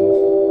thing.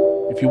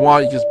 If you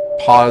want, you just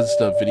pause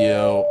the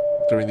video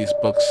during these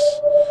books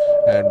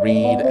and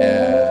read,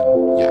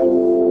 and yeah.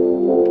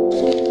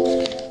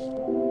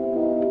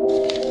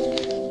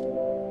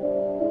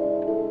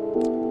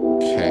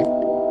 Okay.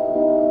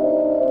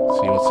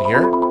 See what's in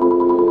here?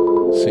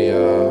 See,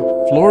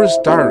 Flora's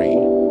Diary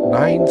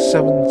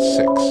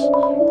 976.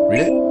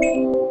 Read it?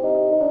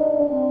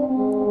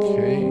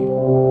 Okay.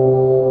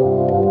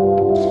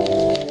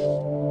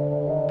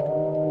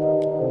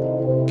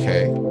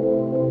 Okay.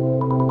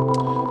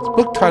 It's a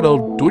book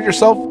titled Do It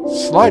Yourself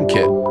Slime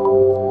Kit.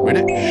 Read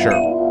it?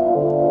 Sure.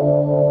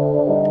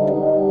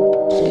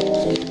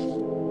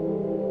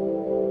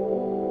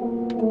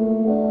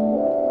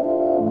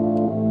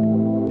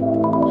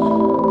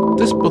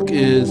 This book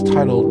is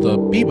titled The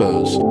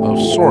Bebos of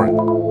Soren.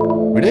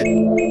 Read it?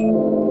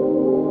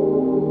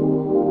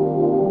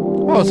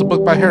 Oh, it's a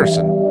book by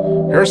Harrison.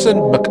 Harrison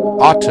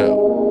McAuto.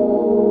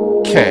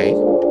 Okay.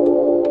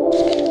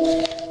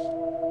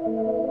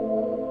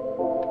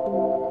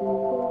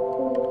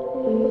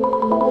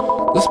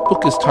 This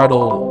book is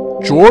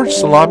titled George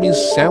Salami's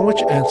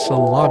Sandwich and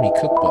Salami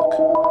Cookbook.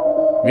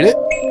 Read it?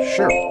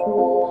 Sure.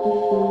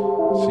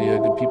 See,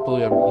 good people,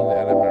 you haven't eaten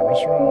at a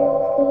restaurant?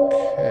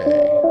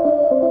 Okay.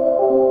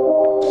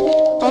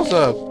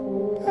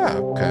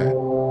 Okay.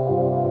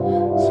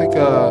 It's like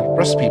a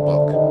recipe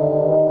book.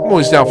 I'm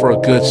always down for a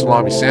good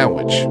salami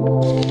sandwich.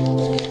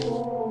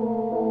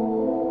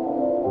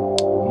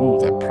 Ooh,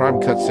 that prime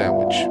cut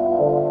sandwich.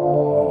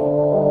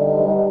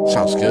 Ooh,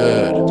 sounds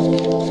good.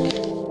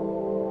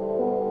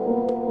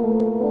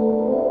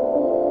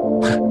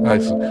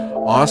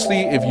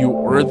 Honestly, if you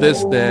order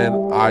this,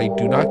 then I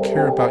do not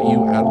care about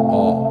you at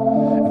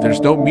all. If there's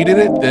no meat in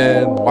it,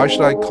 then why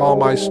should I call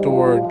my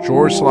store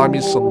George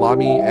Salami's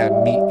Salami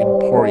and Meat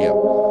Emporium?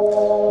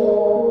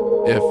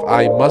 If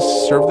I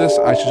must serve this,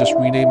 I should just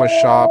rename my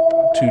shop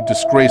to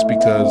Disgrace,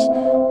 because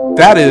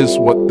that is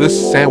what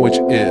this sandwich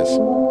is.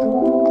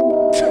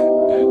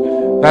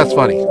 That's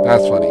funny.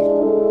 That's funny.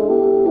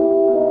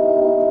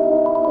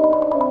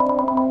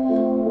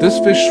 This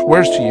fish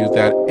swears to you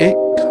that it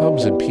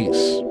comes in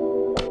peace.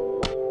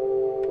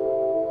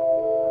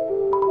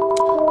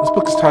 This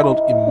book is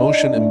titled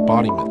Emotion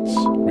Embodiments.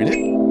 Read it?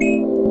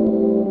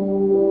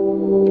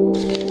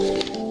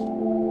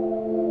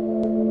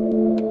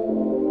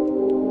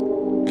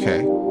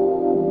 Okay.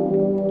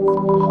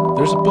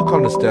 There's a book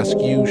on this desk.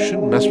 You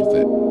shouldn't mess with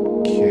it.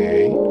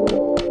 Okay.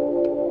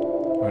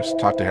 Let's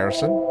talk to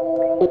Harrison.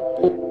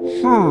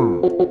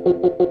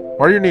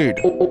 What do you need?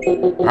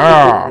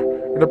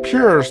 It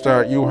appears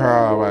that you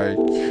have a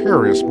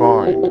curious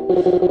mind.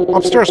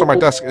 Upstairs on my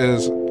desk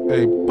is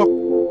a book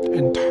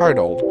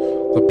entitled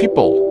The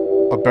People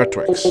of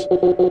Betrix.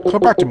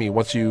 Come back to me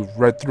once you've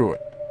read through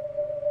it.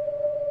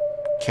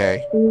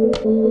 Okay.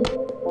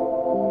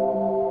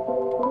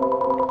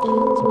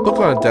 It's a book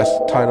on a desk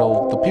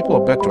titled The People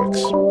of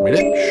Betrix. Read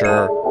it?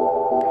 Sure.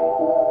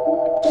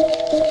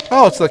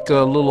 Oh, it's like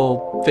a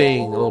little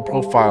thing, a little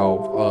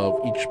profile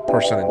of each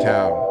person in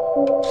town.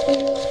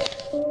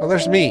 Oh,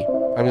 there's me.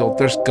 I mean,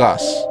 there's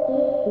Gus.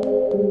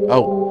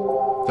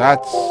 Oh,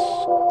 that's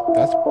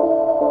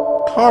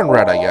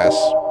Conrad, I guess.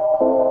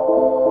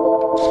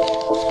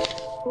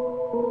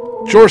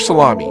 George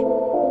Salami.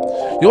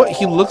 You know what?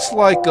 He looks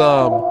like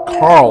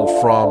Carl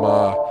from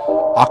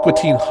Aqua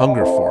Teen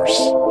Hunger Force.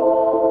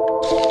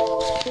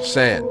 Just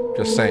saying.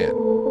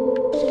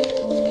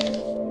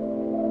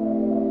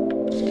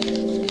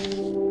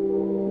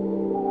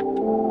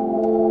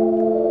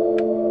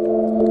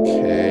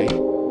 Okay.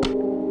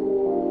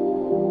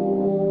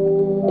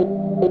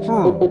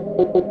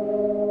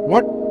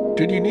 What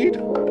did you need?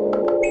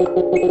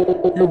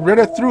 You read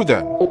it through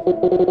then.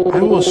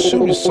 I will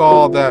assume you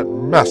saw that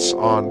mess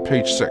on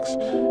page 6.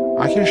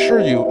 I can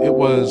assure you it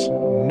was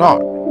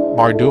not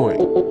my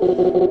doing.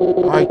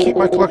 I keep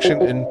my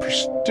collection in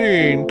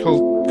pristine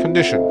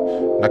condition,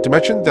 not to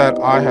mention that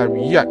I have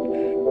yet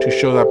to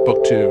show that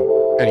book to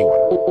anyone.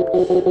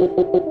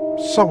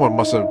 Someone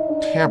must have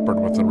tampered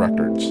with the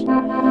records.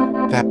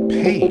 That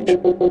page.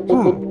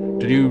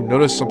 Did you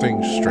notice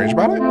something strange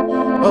about it?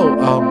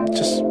 Oh,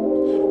 just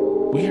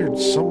weird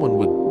someone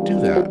would do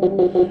that.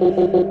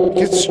 It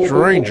gets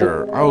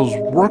stranger. I was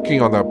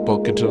working on that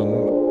book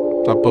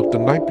the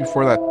night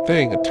before that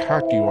thing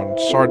attacked you on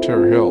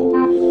Solitary Hill.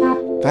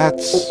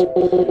 That's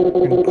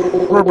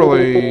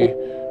incredibly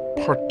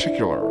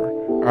particular.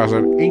 As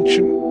an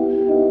ancient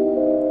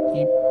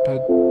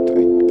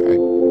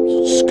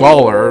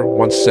scholar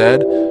once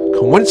said,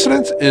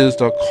 coincidence is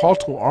the call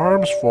to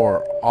arms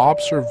for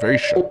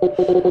observation.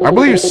 I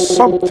believe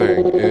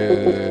something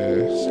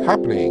is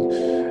happening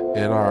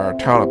in our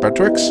town of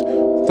Betrix,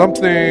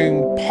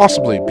 something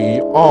possibly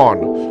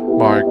beyond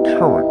my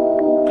current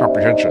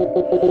comprehension.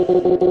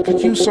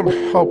 Could use some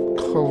help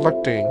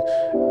collecting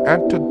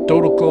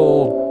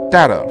anecdotal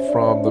data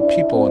from the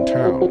people in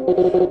town.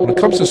 When it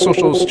comes to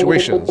social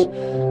situations,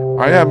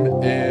 I am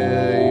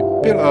a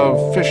bit of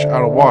fish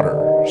out of water,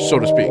 so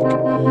to speak.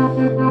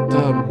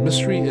 The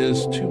mystery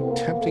is too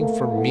tempting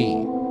for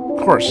me.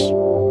 Of course.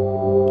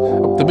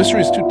 The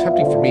mystery is too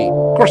tempting for me.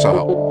 Of course I'll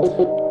help.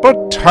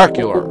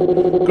 Spectacular!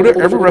 Go to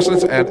every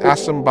residence and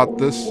ask them about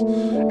this.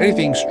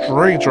 Anything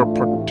strange or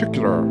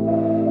particular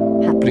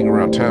happening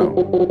around town.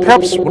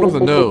 Perhaps one of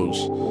them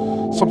knows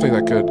something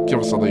that could give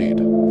us a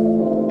lead.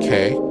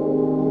 Okay.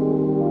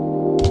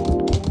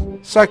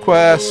 Side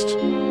quest.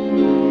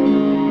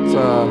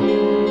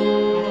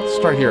 Let's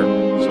start here.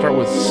 Start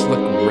with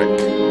Slick Rick.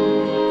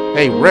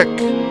 Hey, Rick!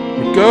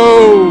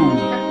 Go!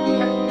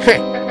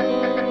 Hey!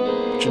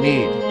 What you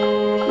need?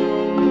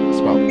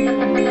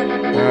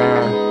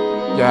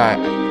 Yeah,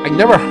 I've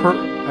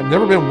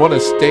never been one to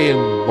stay in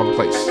one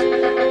place.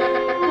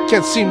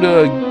 Can't seem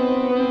to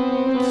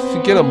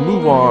get a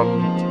move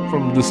on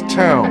from this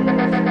town.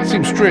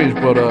 Seems strange,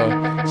 but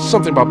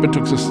something about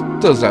Betrix just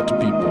does that to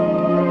people.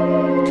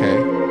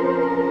 Okay.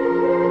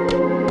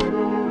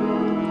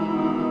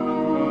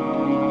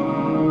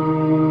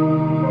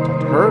 Talk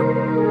to her.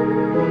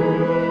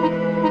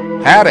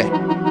 Howdy.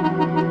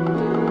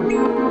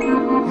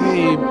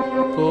 Hey,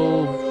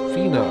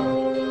 Bovina.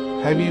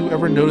 Have you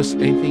ever noticed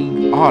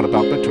anything odd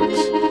about Betrix?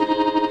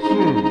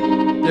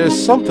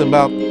 There's something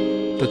about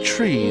the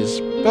trees.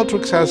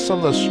 Betrix has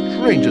some of the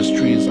strangest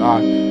trees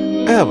I've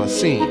ever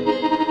seen.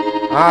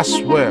 I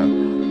swear,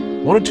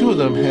 one or two of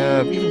them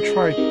have even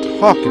tried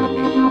talking to me.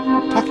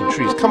 Talking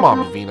trees, come on,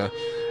 Bovina.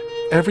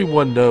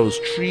 Everyone knows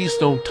trees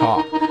don't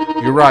talk.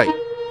 You're right.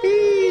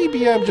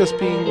 Maybe I'm just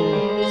being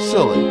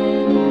silly.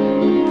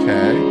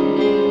 Okay.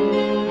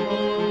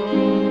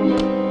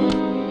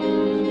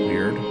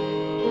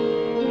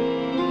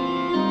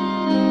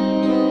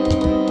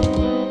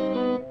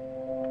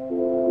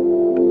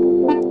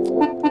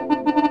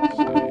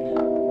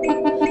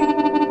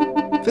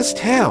 This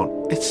town,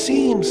 it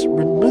seems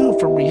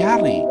removed from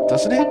reality,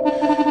 doesn't it?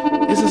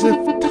 It's as if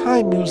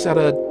time moves at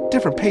a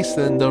different pace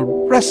than the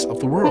rest of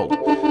the world.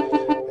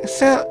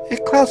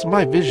 It clouds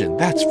my vision,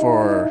 that's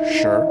for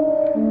sure.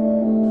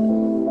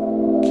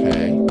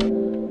 Okay.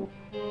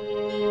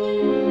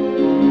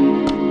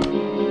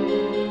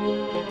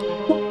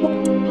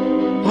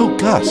 Oh,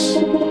 Gus.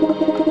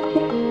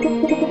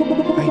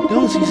 I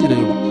know it's easy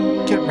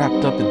to get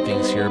wrapped up in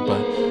things here,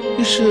 but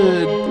you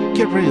should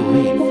get ready to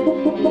leave.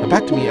 Come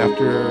back to me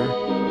after,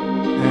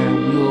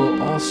 and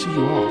we'll all see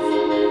you off.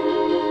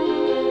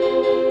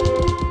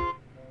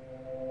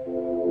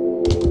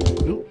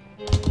 Ooh.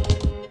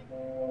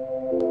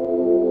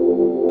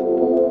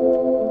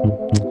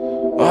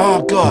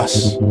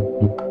 Gus.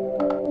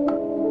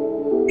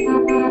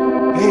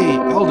 Hey,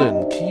 Eldon,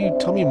 can you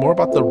tell me me more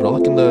about the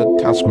relic in the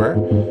town square?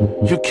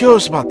 You're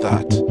curious about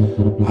that?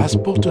 I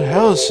spoke to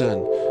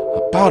Harrison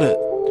about it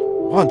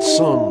once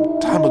some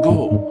time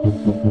ago.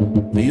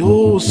 The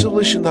old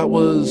civilization that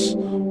was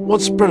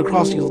once spread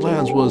across these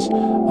lands was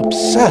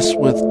obsessed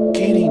with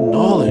gaining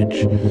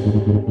knowledge.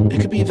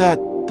 It could be that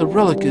the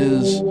relic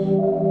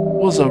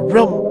was a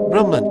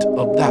remnant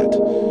of that.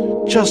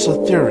 Just a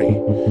theory.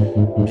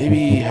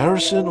 Maybe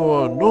Harrison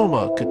or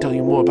Norma could tell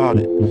you more about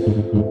it.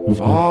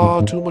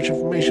 Far too much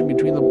information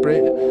between the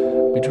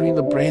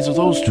brains of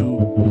those two.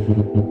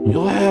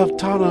 You'll have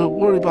time to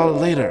worry about it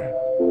later.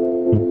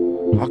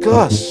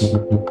 Gus,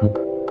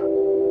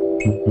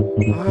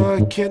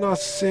 I cannot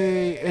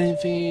say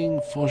anything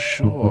for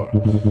sure.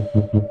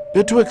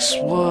 Pt.02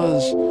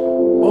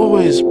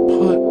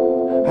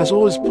 has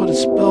always put a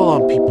spell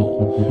on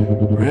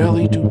people.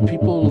 Rarely do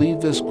people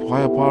leave this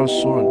quiet part of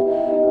Soren.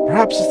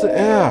 Perhaps it's the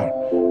air,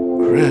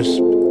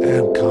 crisp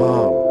and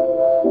calm.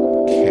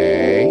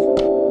 Okay.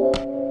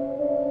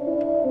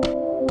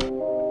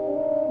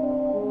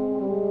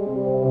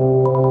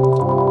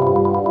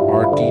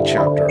 RD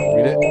chapter.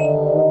 Read it.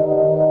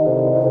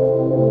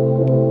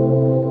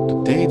 The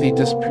day they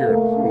disappeared.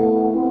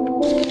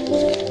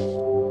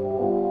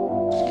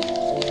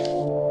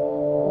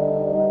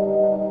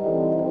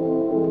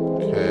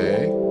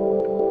 Okay.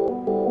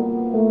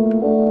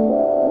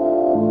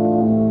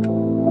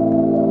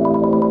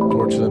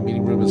 Door to the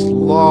meeting room is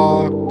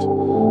locked.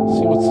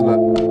 See what's in that.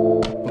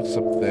 What's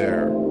up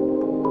there?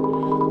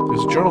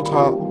 There's a journal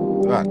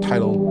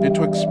titled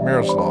Pt.02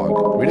 Mayor's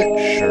Log. Read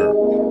it? Sure.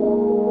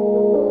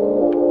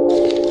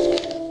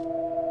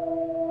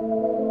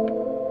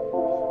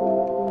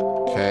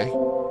 Okay.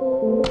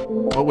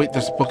 Oh wait,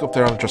 there's a book up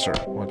there on the dresser.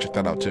 I want to check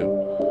that out too.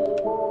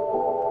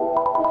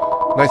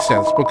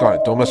 Nightstand, there's a book on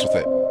it. Don't mess with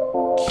it.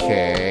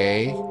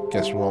 Okay.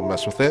 Guess we won't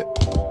mess with it.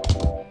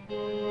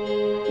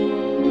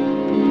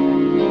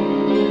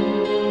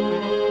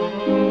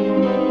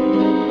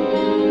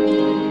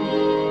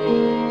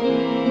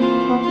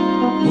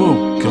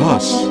 Oh,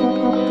 Gus.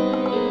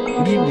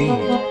 What do you need?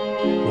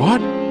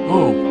 What?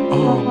 Oh,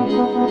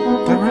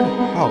 that red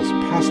house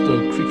past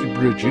the creaky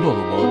bridge, you know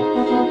the one.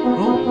 I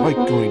don't like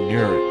going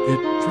near it. It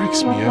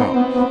freaks me out.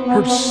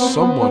 Heard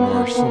someone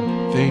or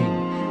something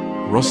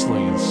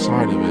rustling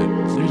inside of it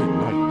late at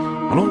night.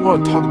 I don't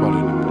want to talk about it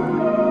anymore.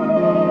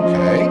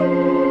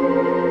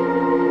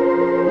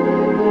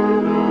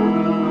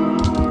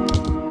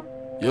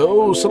 Okay.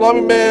 Yo,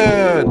 Salami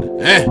Man!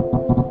 Eh?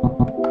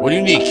 What do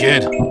you need,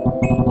 kid?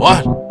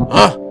 What?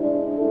 Huh?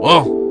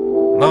 Well,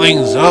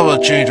 nothing's ever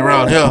changed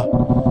around here.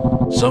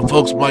 Some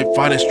folks might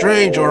find it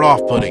strange or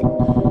off-putting,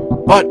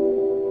 but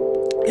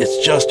it's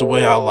just the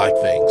way I like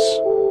things.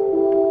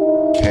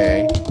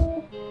 Okay.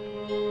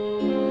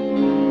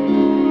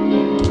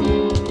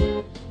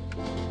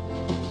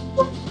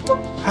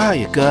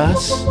 Hiya,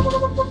 Gus.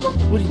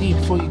 What do you need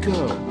before you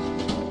go?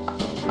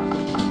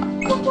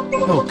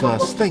 Oh,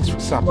 Gus, thanks for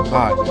stopping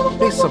by.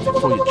 Make something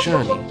for your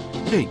journey.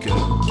 Here you go.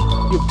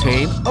 You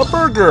obtain a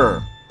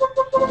burger.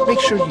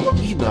 Make sure you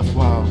eat enough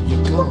while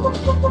you're gone.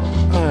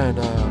 And,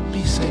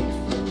 be safe.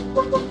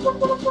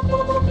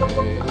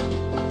 Okay.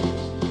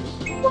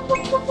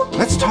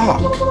 Let's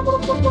talk.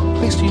 What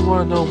place do you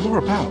want to know more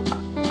about?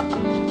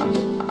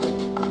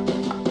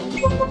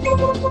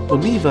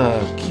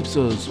 Boniva keeps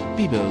those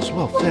beavers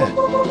well fed.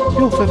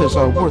 Your feathers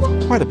are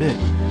worth quite a bit.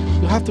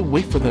 You'll have to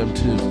wait for them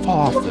to fall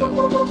off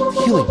though.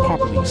 The healing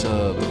properties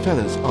of the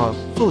feathers aren't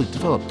fully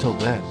developed till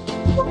then.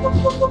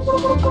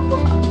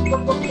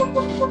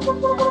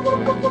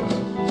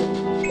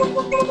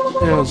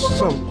 There's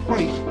some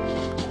quite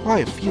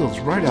quiet fields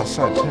right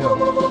outside town,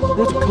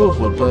 north of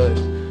Covewood, but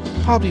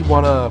you probably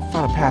want to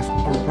find a path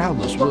around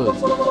those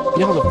woods.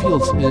 Beyond the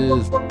fields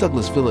is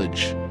Douglas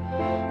Village.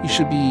 You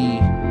should be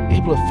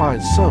able to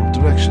find some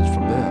directions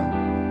from there.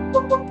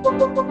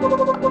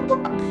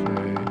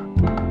 Okay.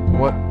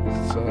 What?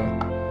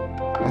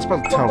 That's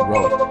about the town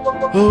relic.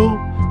 Oh,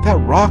 that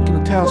rock in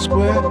the town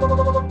square?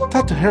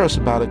 Talked to Harris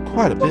about it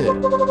quite a bit.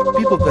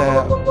 People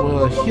that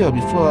were here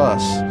before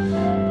us,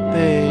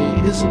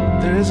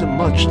 there isn't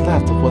much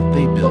left of what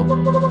they built.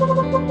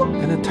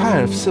 An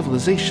entire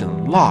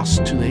civilization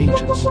lost to the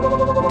ages. I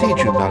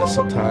daydream about it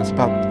sometimes,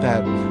 about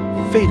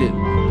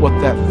what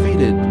that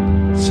faded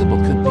symbol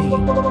could be.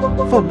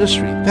 Fun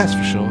mystery, that's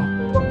for sure.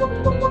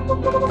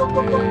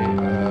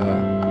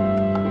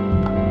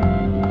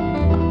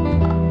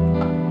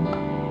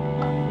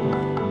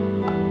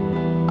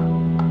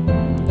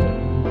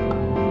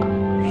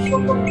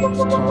 Okay,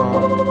 let's talk.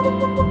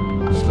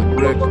 Slick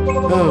Rick.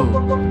 Oh,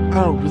 I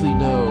don't really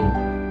know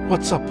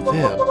what's up with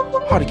him.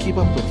 Hard to keep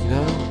up with, you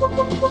know?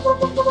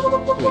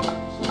 Wait.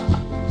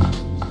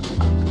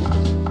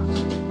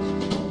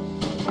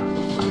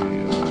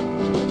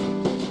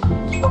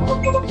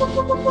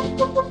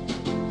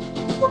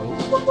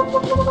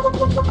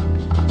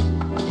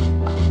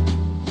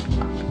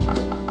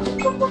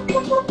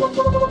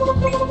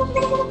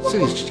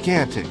 City's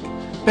gigantic.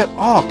 Bet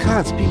all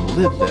kinds of people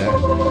live there.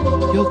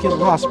 You'll get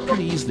lost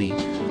pretty easily.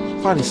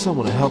 Finding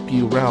someone to help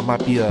you around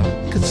might be a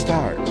good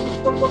start.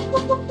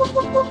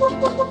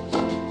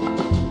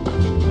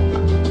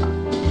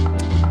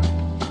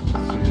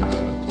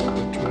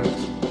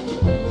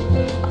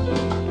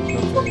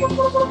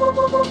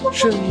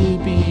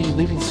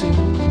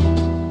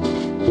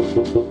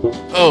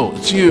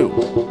 it's you.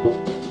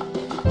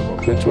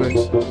 Twix.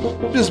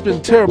 This has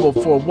been terrible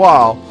for a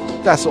while.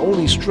 That's the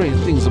only strange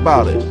things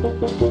about it.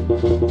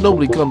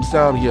 Nobody comes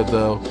down here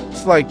though.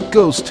 It's like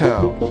ghost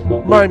town.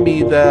 Remind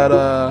me that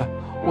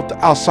what the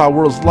outside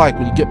world's like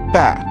when you get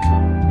back.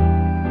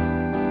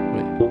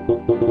 Wait.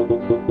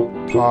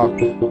 Talk.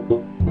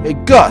 Hey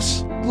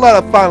Gus,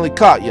 glad I finally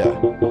caught ya.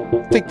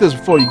 Take this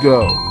before you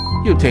go.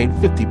 You obtained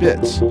 50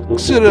 bits.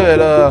 Consider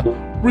it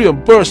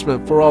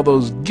reimbursement for all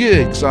those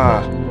gigs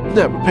I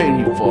never paid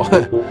you for.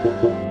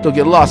 Don't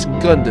get lost in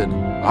Gundam.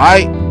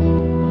 Aight?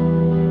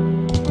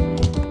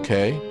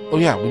 Okay. Oh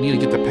yeah, we need to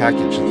get the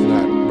package to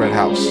that red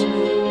house.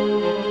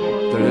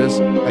 There it is.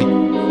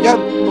 Yeah.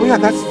 Oh yeah,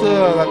 that's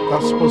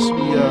supposed to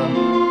be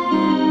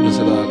what is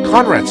it?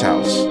 Conrad's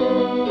house.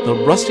 The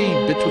rusty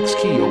Bitwix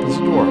key opens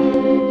the door.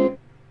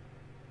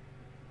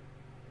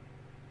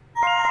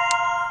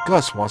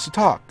 Gus wants to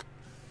talk.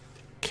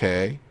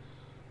 Okay.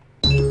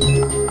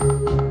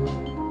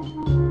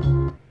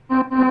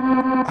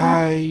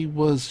 I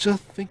was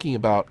just thinking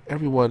about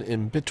everyone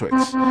in Bitwix.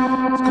 It's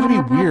gonna be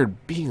weird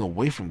being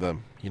away from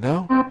them, you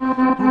know? I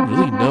don't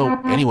really know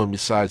anyone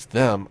besides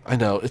them. I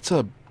know, it's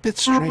a bit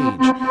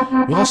strange.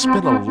 We all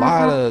spend a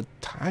lot of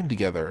time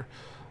together.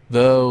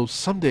 Though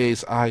some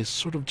days I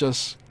sort of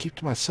just keep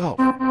to myself.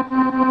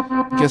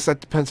 I guess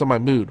that depends on my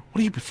mood. What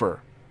do you prefer?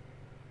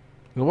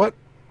 You know what?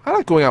 I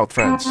like going out with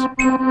friends.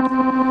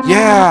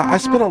 Yeah, I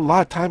spend a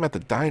lot of time at the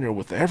diner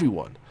with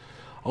everyone.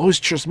 Always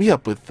cheers me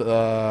up with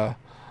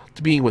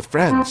to being with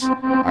friends.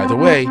 Either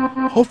way,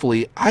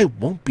 hopefully I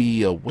won't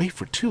be away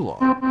for too long.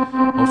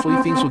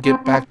 Hopefully things will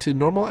get back to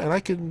normal and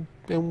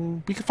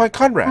we can find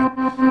Conrad.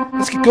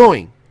 Let's get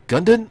going.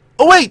 Gundam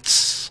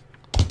awaits!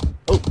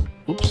 Oh,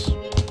 oops.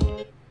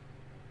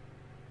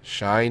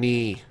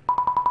 Shiny.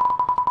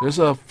 There's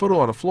a photo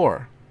on the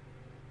floor.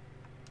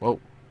 Whoa.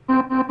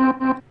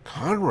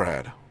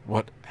 Conrad,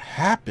 what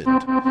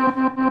happened?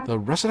 The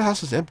rest of the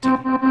house is empty.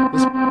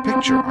 This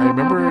picture, I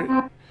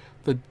remember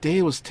the day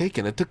it was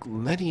taken. It took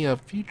Lenny a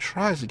few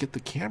tries to get the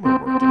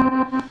camera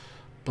working.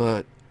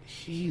 But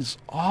he's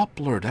all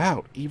blurred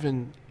out,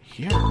 even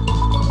here.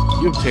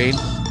 You obtained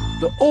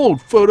the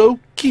old photo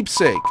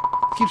keepsake.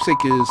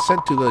 Keepsake is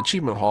sent to the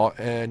achievement hall,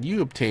 and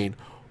you obtain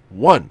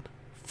 1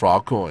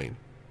 frog coin.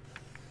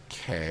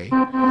 Okay.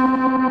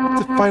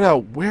 To find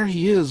out where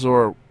he is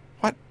or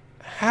what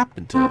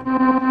happened to him.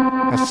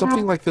 Has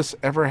something like this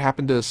ever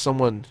happened to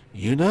someone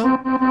you know?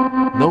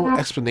 No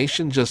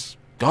explanation, just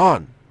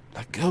gone.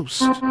 Like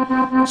ghost.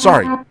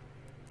 Sorry.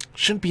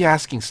 Shouldn't be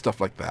asking stuff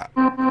like that.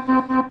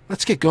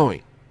 Let's get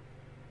going.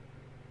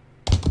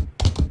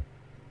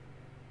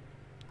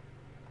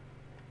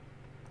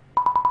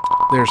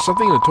 There's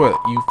something in the toilet.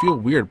 You feel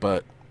weird,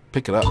 but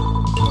pick it up.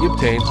 You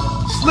obtain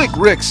Slick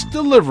Rick's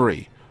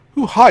delivery.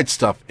 Who hides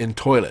stuff in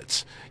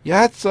toilets?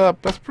 Yeah,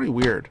 that's pretty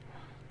weird.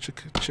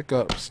 Check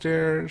out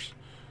upstairs.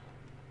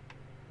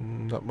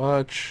 Not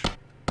much.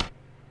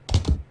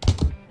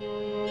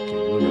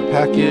 Deliver the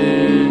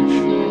package.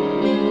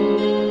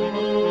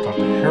 Talk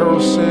to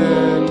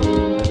Harrison.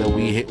 And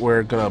then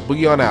we're gonna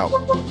boogie on out.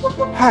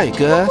 Hi,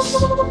 Gus.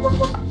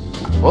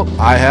 Well,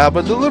 I have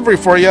a delivery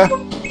for you.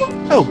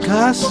 Oh,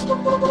 Gus.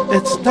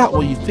 It's not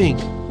what you think.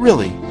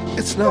 Really,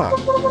 it's not.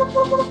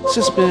 It's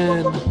just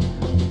been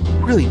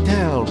really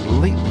down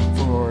lately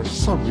for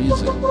some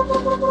reason.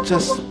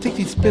 Just take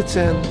these bits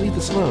and leave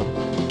this alone.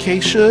 Okay,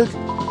 Shug?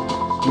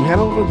 You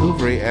handle the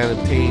delivery and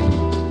obtain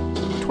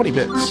 20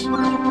 bits.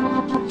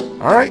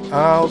 Alright,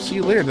 I'll see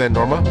you later then,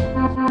 Norma.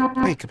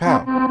 Hey,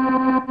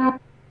 KaPao.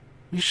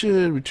 We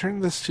should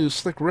return this to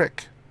Slick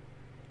Rick.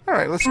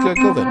 Alright, let's go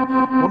then.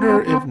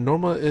 Wonder if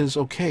Norma is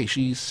okay.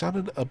 She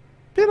sounded a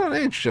bit on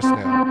edge just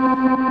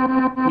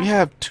now. We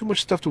have too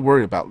much stuff to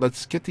worry about.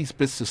 Let's get these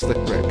bits to Slick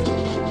Rick.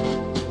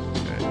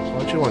 Okay, why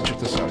don't you want to check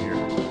this out here?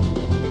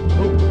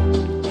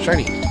 Oh,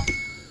 shiny.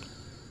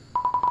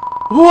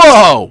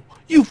 Whoa!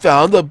 You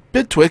found the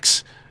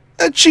Bitwix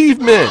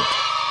achievement!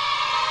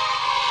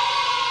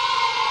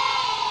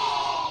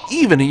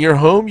 Even in your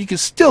home, you can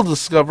still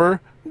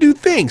discover new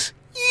things.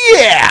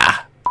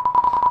 Yeah!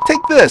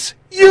 Take this.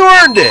 You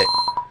earned it!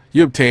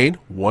 You obtain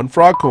 1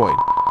 frog coin.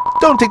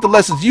 Don't take the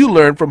lessons you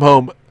learned from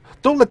home.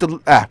 Don't let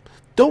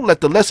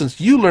the lessons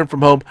you learn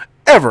from home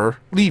ever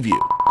leave you.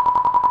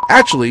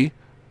 Actually,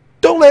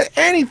 don't let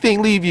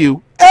anything leave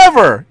you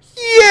ever.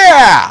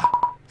 Yeah!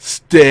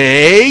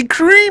 Stay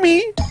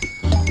creamy.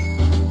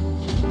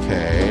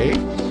 Okay.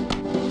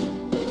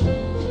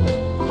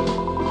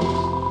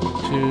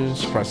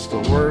 Surprise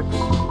still works.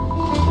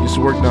 Used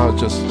to work, now it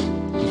just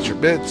eats your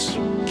bits.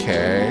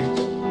 Okay.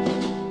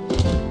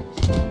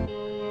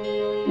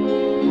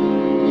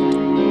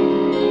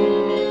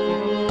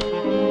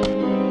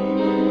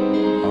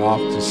 Off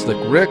to Slick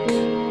Rick.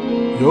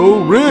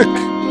 Yo, Rick!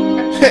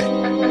 Heh!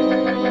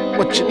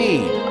 What you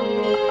need?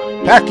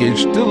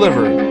 Package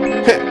delivered.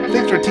 Heh!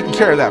 Thanks for taking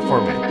care of that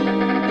for me.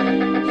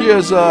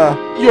 Here's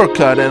your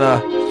cut and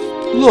a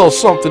little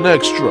something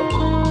extra.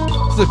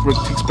 Slick Rick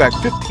takes back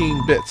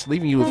 15 bits,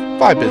 leaving you with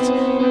 5 bits,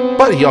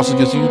 but he also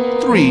gives you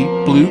 3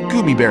 blue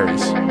gummy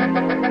berries.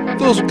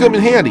 Those will come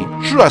in handy.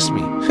 Trust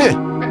me. Heh.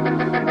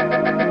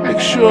 Make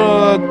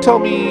sure to tell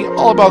me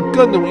all about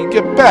Gundam when you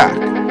get back.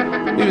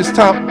 Maybe it's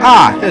time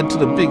I head to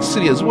the big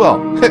city as well.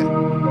 Heh.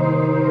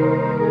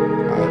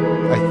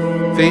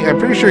 I'm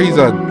pretty sure he's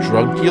a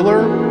drug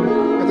dealer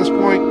at this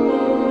point.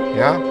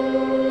 Yeah?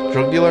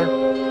 Drug dealer?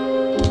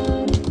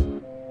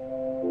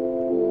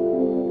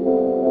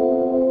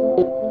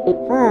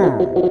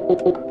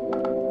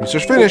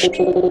 Research finished.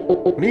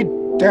 We need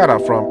data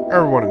from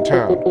everyone in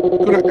town.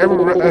 Go to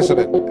every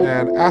resident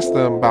and ask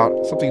them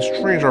about something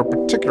strange or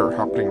particular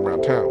happening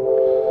around town.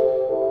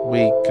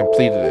 We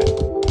completed it.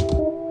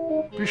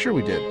 Pretty sure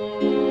we did.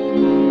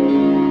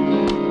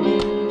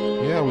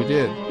 Yeah, we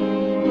did.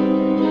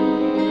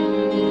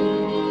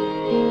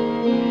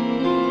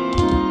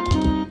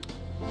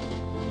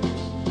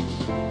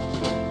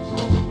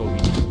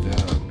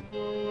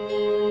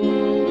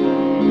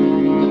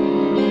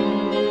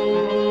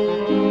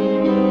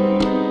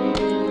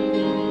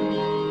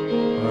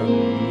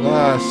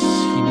 Unless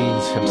he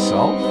means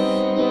himself.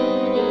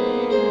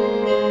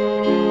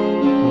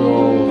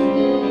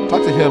 We'll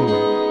talk to him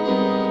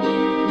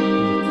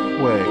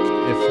quick.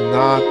 If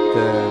not,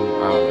 then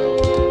I don't know.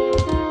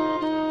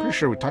 Pretty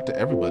sure we talked to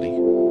everybody.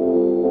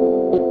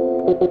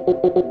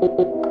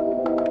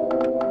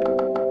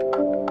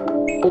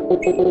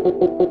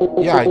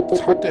 Yeah, I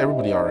talked to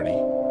everybody already.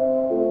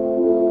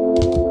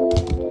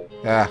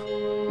 Yeah.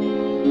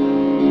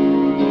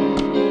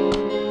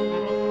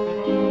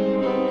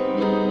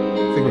 I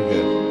think we're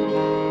good.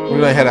 We're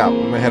gonna head out.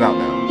 We're gonna head out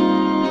now.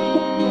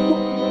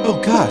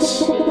 Oh,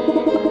 Gus.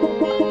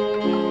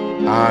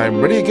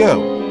 I'm ready to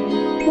go.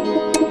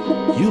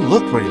 You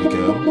look ready to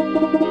go.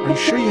 Are you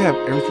sure you have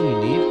everything you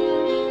need?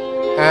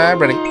 I'm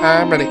ready.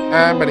 I'm ready.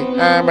 I'm ready.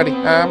 I'm ready.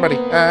 I'm ready.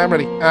 I'm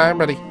ready. I'm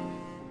ready.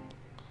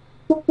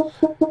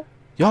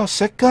 Y'all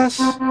set,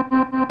 Gus?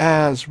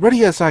 As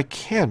ready as I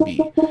can be.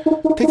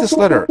 Take this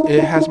letter.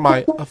 It has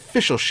my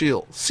official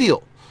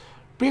seal.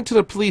 Bring it to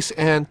the police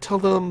and tell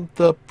them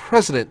the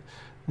president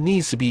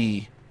needs to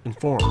be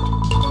informed.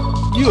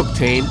 You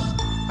obtained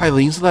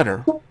Eileen's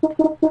letter.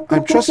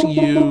 I'm trusting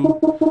you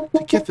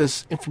to get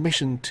this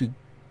information to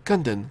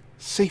Gundam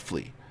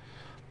safely.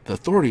 The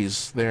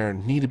authorities there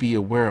need to be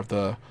aware of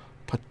the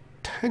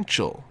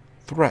potential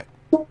threat.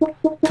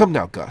 Come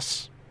now,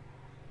 Gus.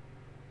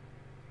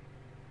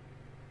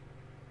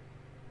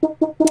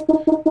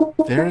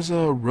 There's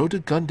a road to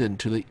Gundam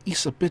to the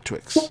east of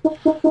Bitrix.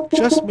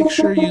 Just make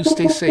sure you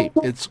stay safe.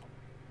 It's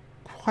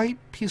quite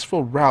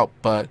peaceful route,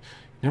 but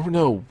you never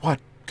know what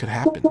could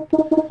happen.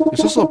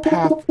 There's also a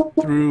path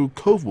through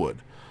Covewood,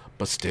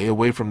 but stay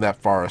away from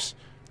that forest.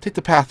 Take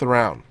the path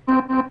around.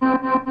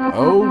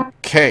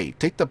 Okay,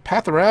 take the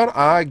path around.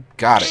 I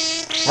got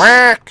it.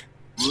 Whack!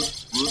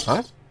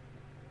 Huh?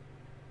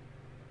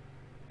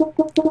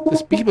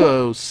 This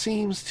Bebo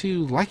seems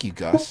to like you,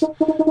 Gus.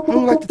 I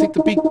would like to take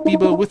the big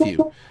Bebo with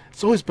you.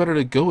 It's always better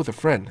to go with a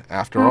friend,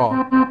 after all.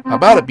 How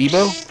about it,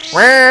 Bebo?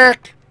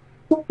 Whack!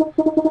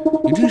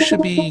 You two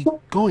should be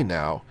going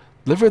now.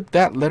 Deliver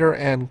that letter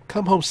and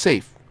come home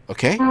safe,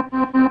 okay?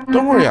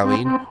 Don't worry,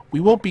 Eileen. We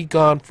won't be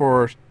gone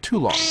for too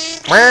long.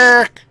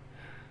 Whack!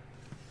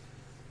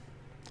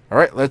 All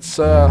right, let's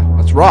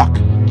rock.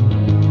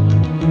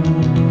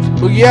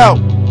 Boogie out.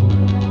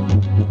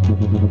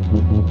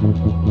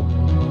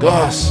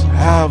 Gus,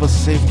 have a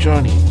safe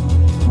journey.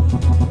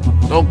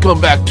 Don't come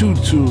back too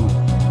soon.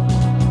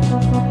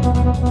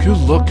 Good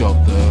luck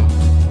out there.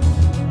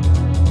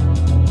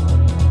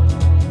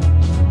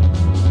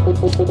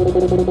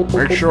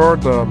 Make sure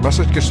the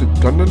message gets to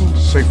Gundam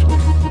safely.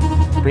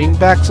 Bring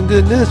back some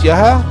good news,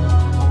 yeah?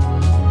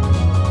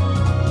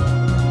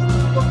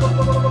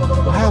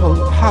 We'll have a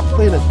hot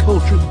plate of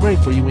cold drink ready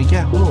for you when you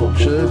get home,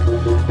 Shug.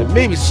 And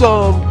maybe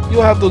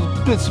you'll have those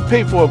bits to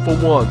pay for it for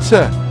once,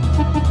 huh?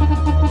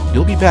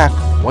 You'll be back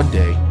one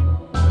day.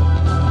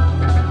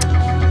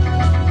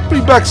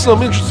 Bring back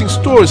some interesting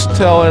stories to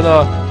tell and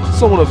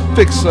someone to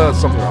fix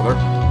something or other.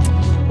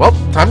 Well,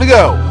 time to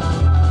go.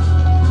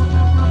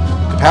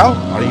 KaPao,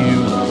 are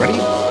you ready?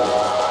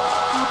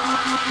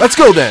 Let's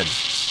go then.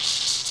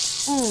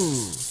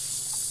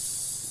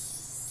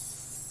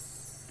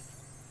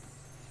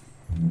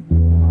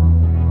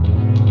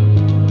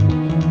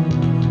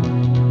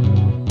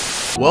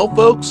 Well,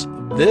 folks,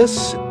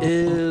 this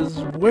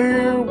is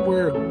where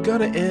we're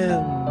gonna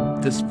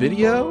end this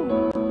video.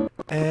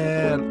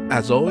 And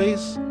as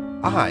always,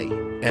 I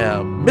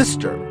am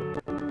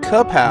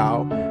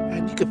MrKaPao,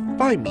 and you can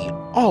find me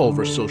all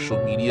over social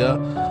media.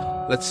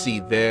 Let's see,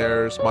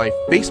 there's my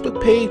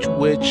Facebook page,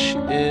 which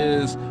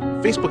is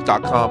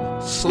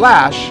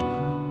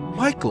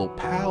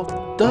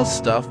facebook.com/MichaelPao does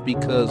stuff,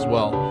 because,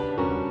 well,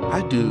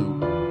 I do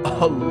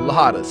a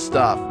lot of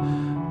stuff.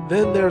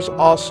 Then there's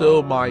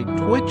also my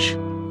Twitch,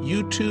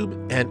 YouTube,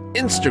 and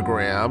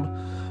Instagram.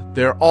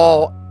 They're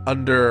all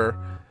under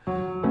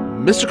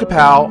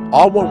MrKaPao,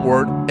 all one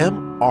word,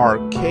 MrKaPao.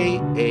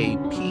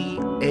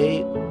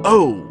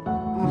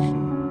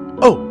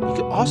 Oh, you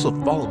can also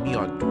follow me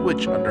on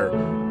Twitch under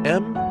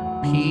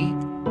MP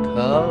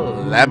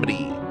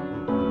Calamity.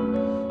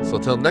 So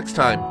till next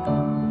time,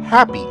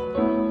 happy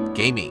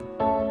gaming.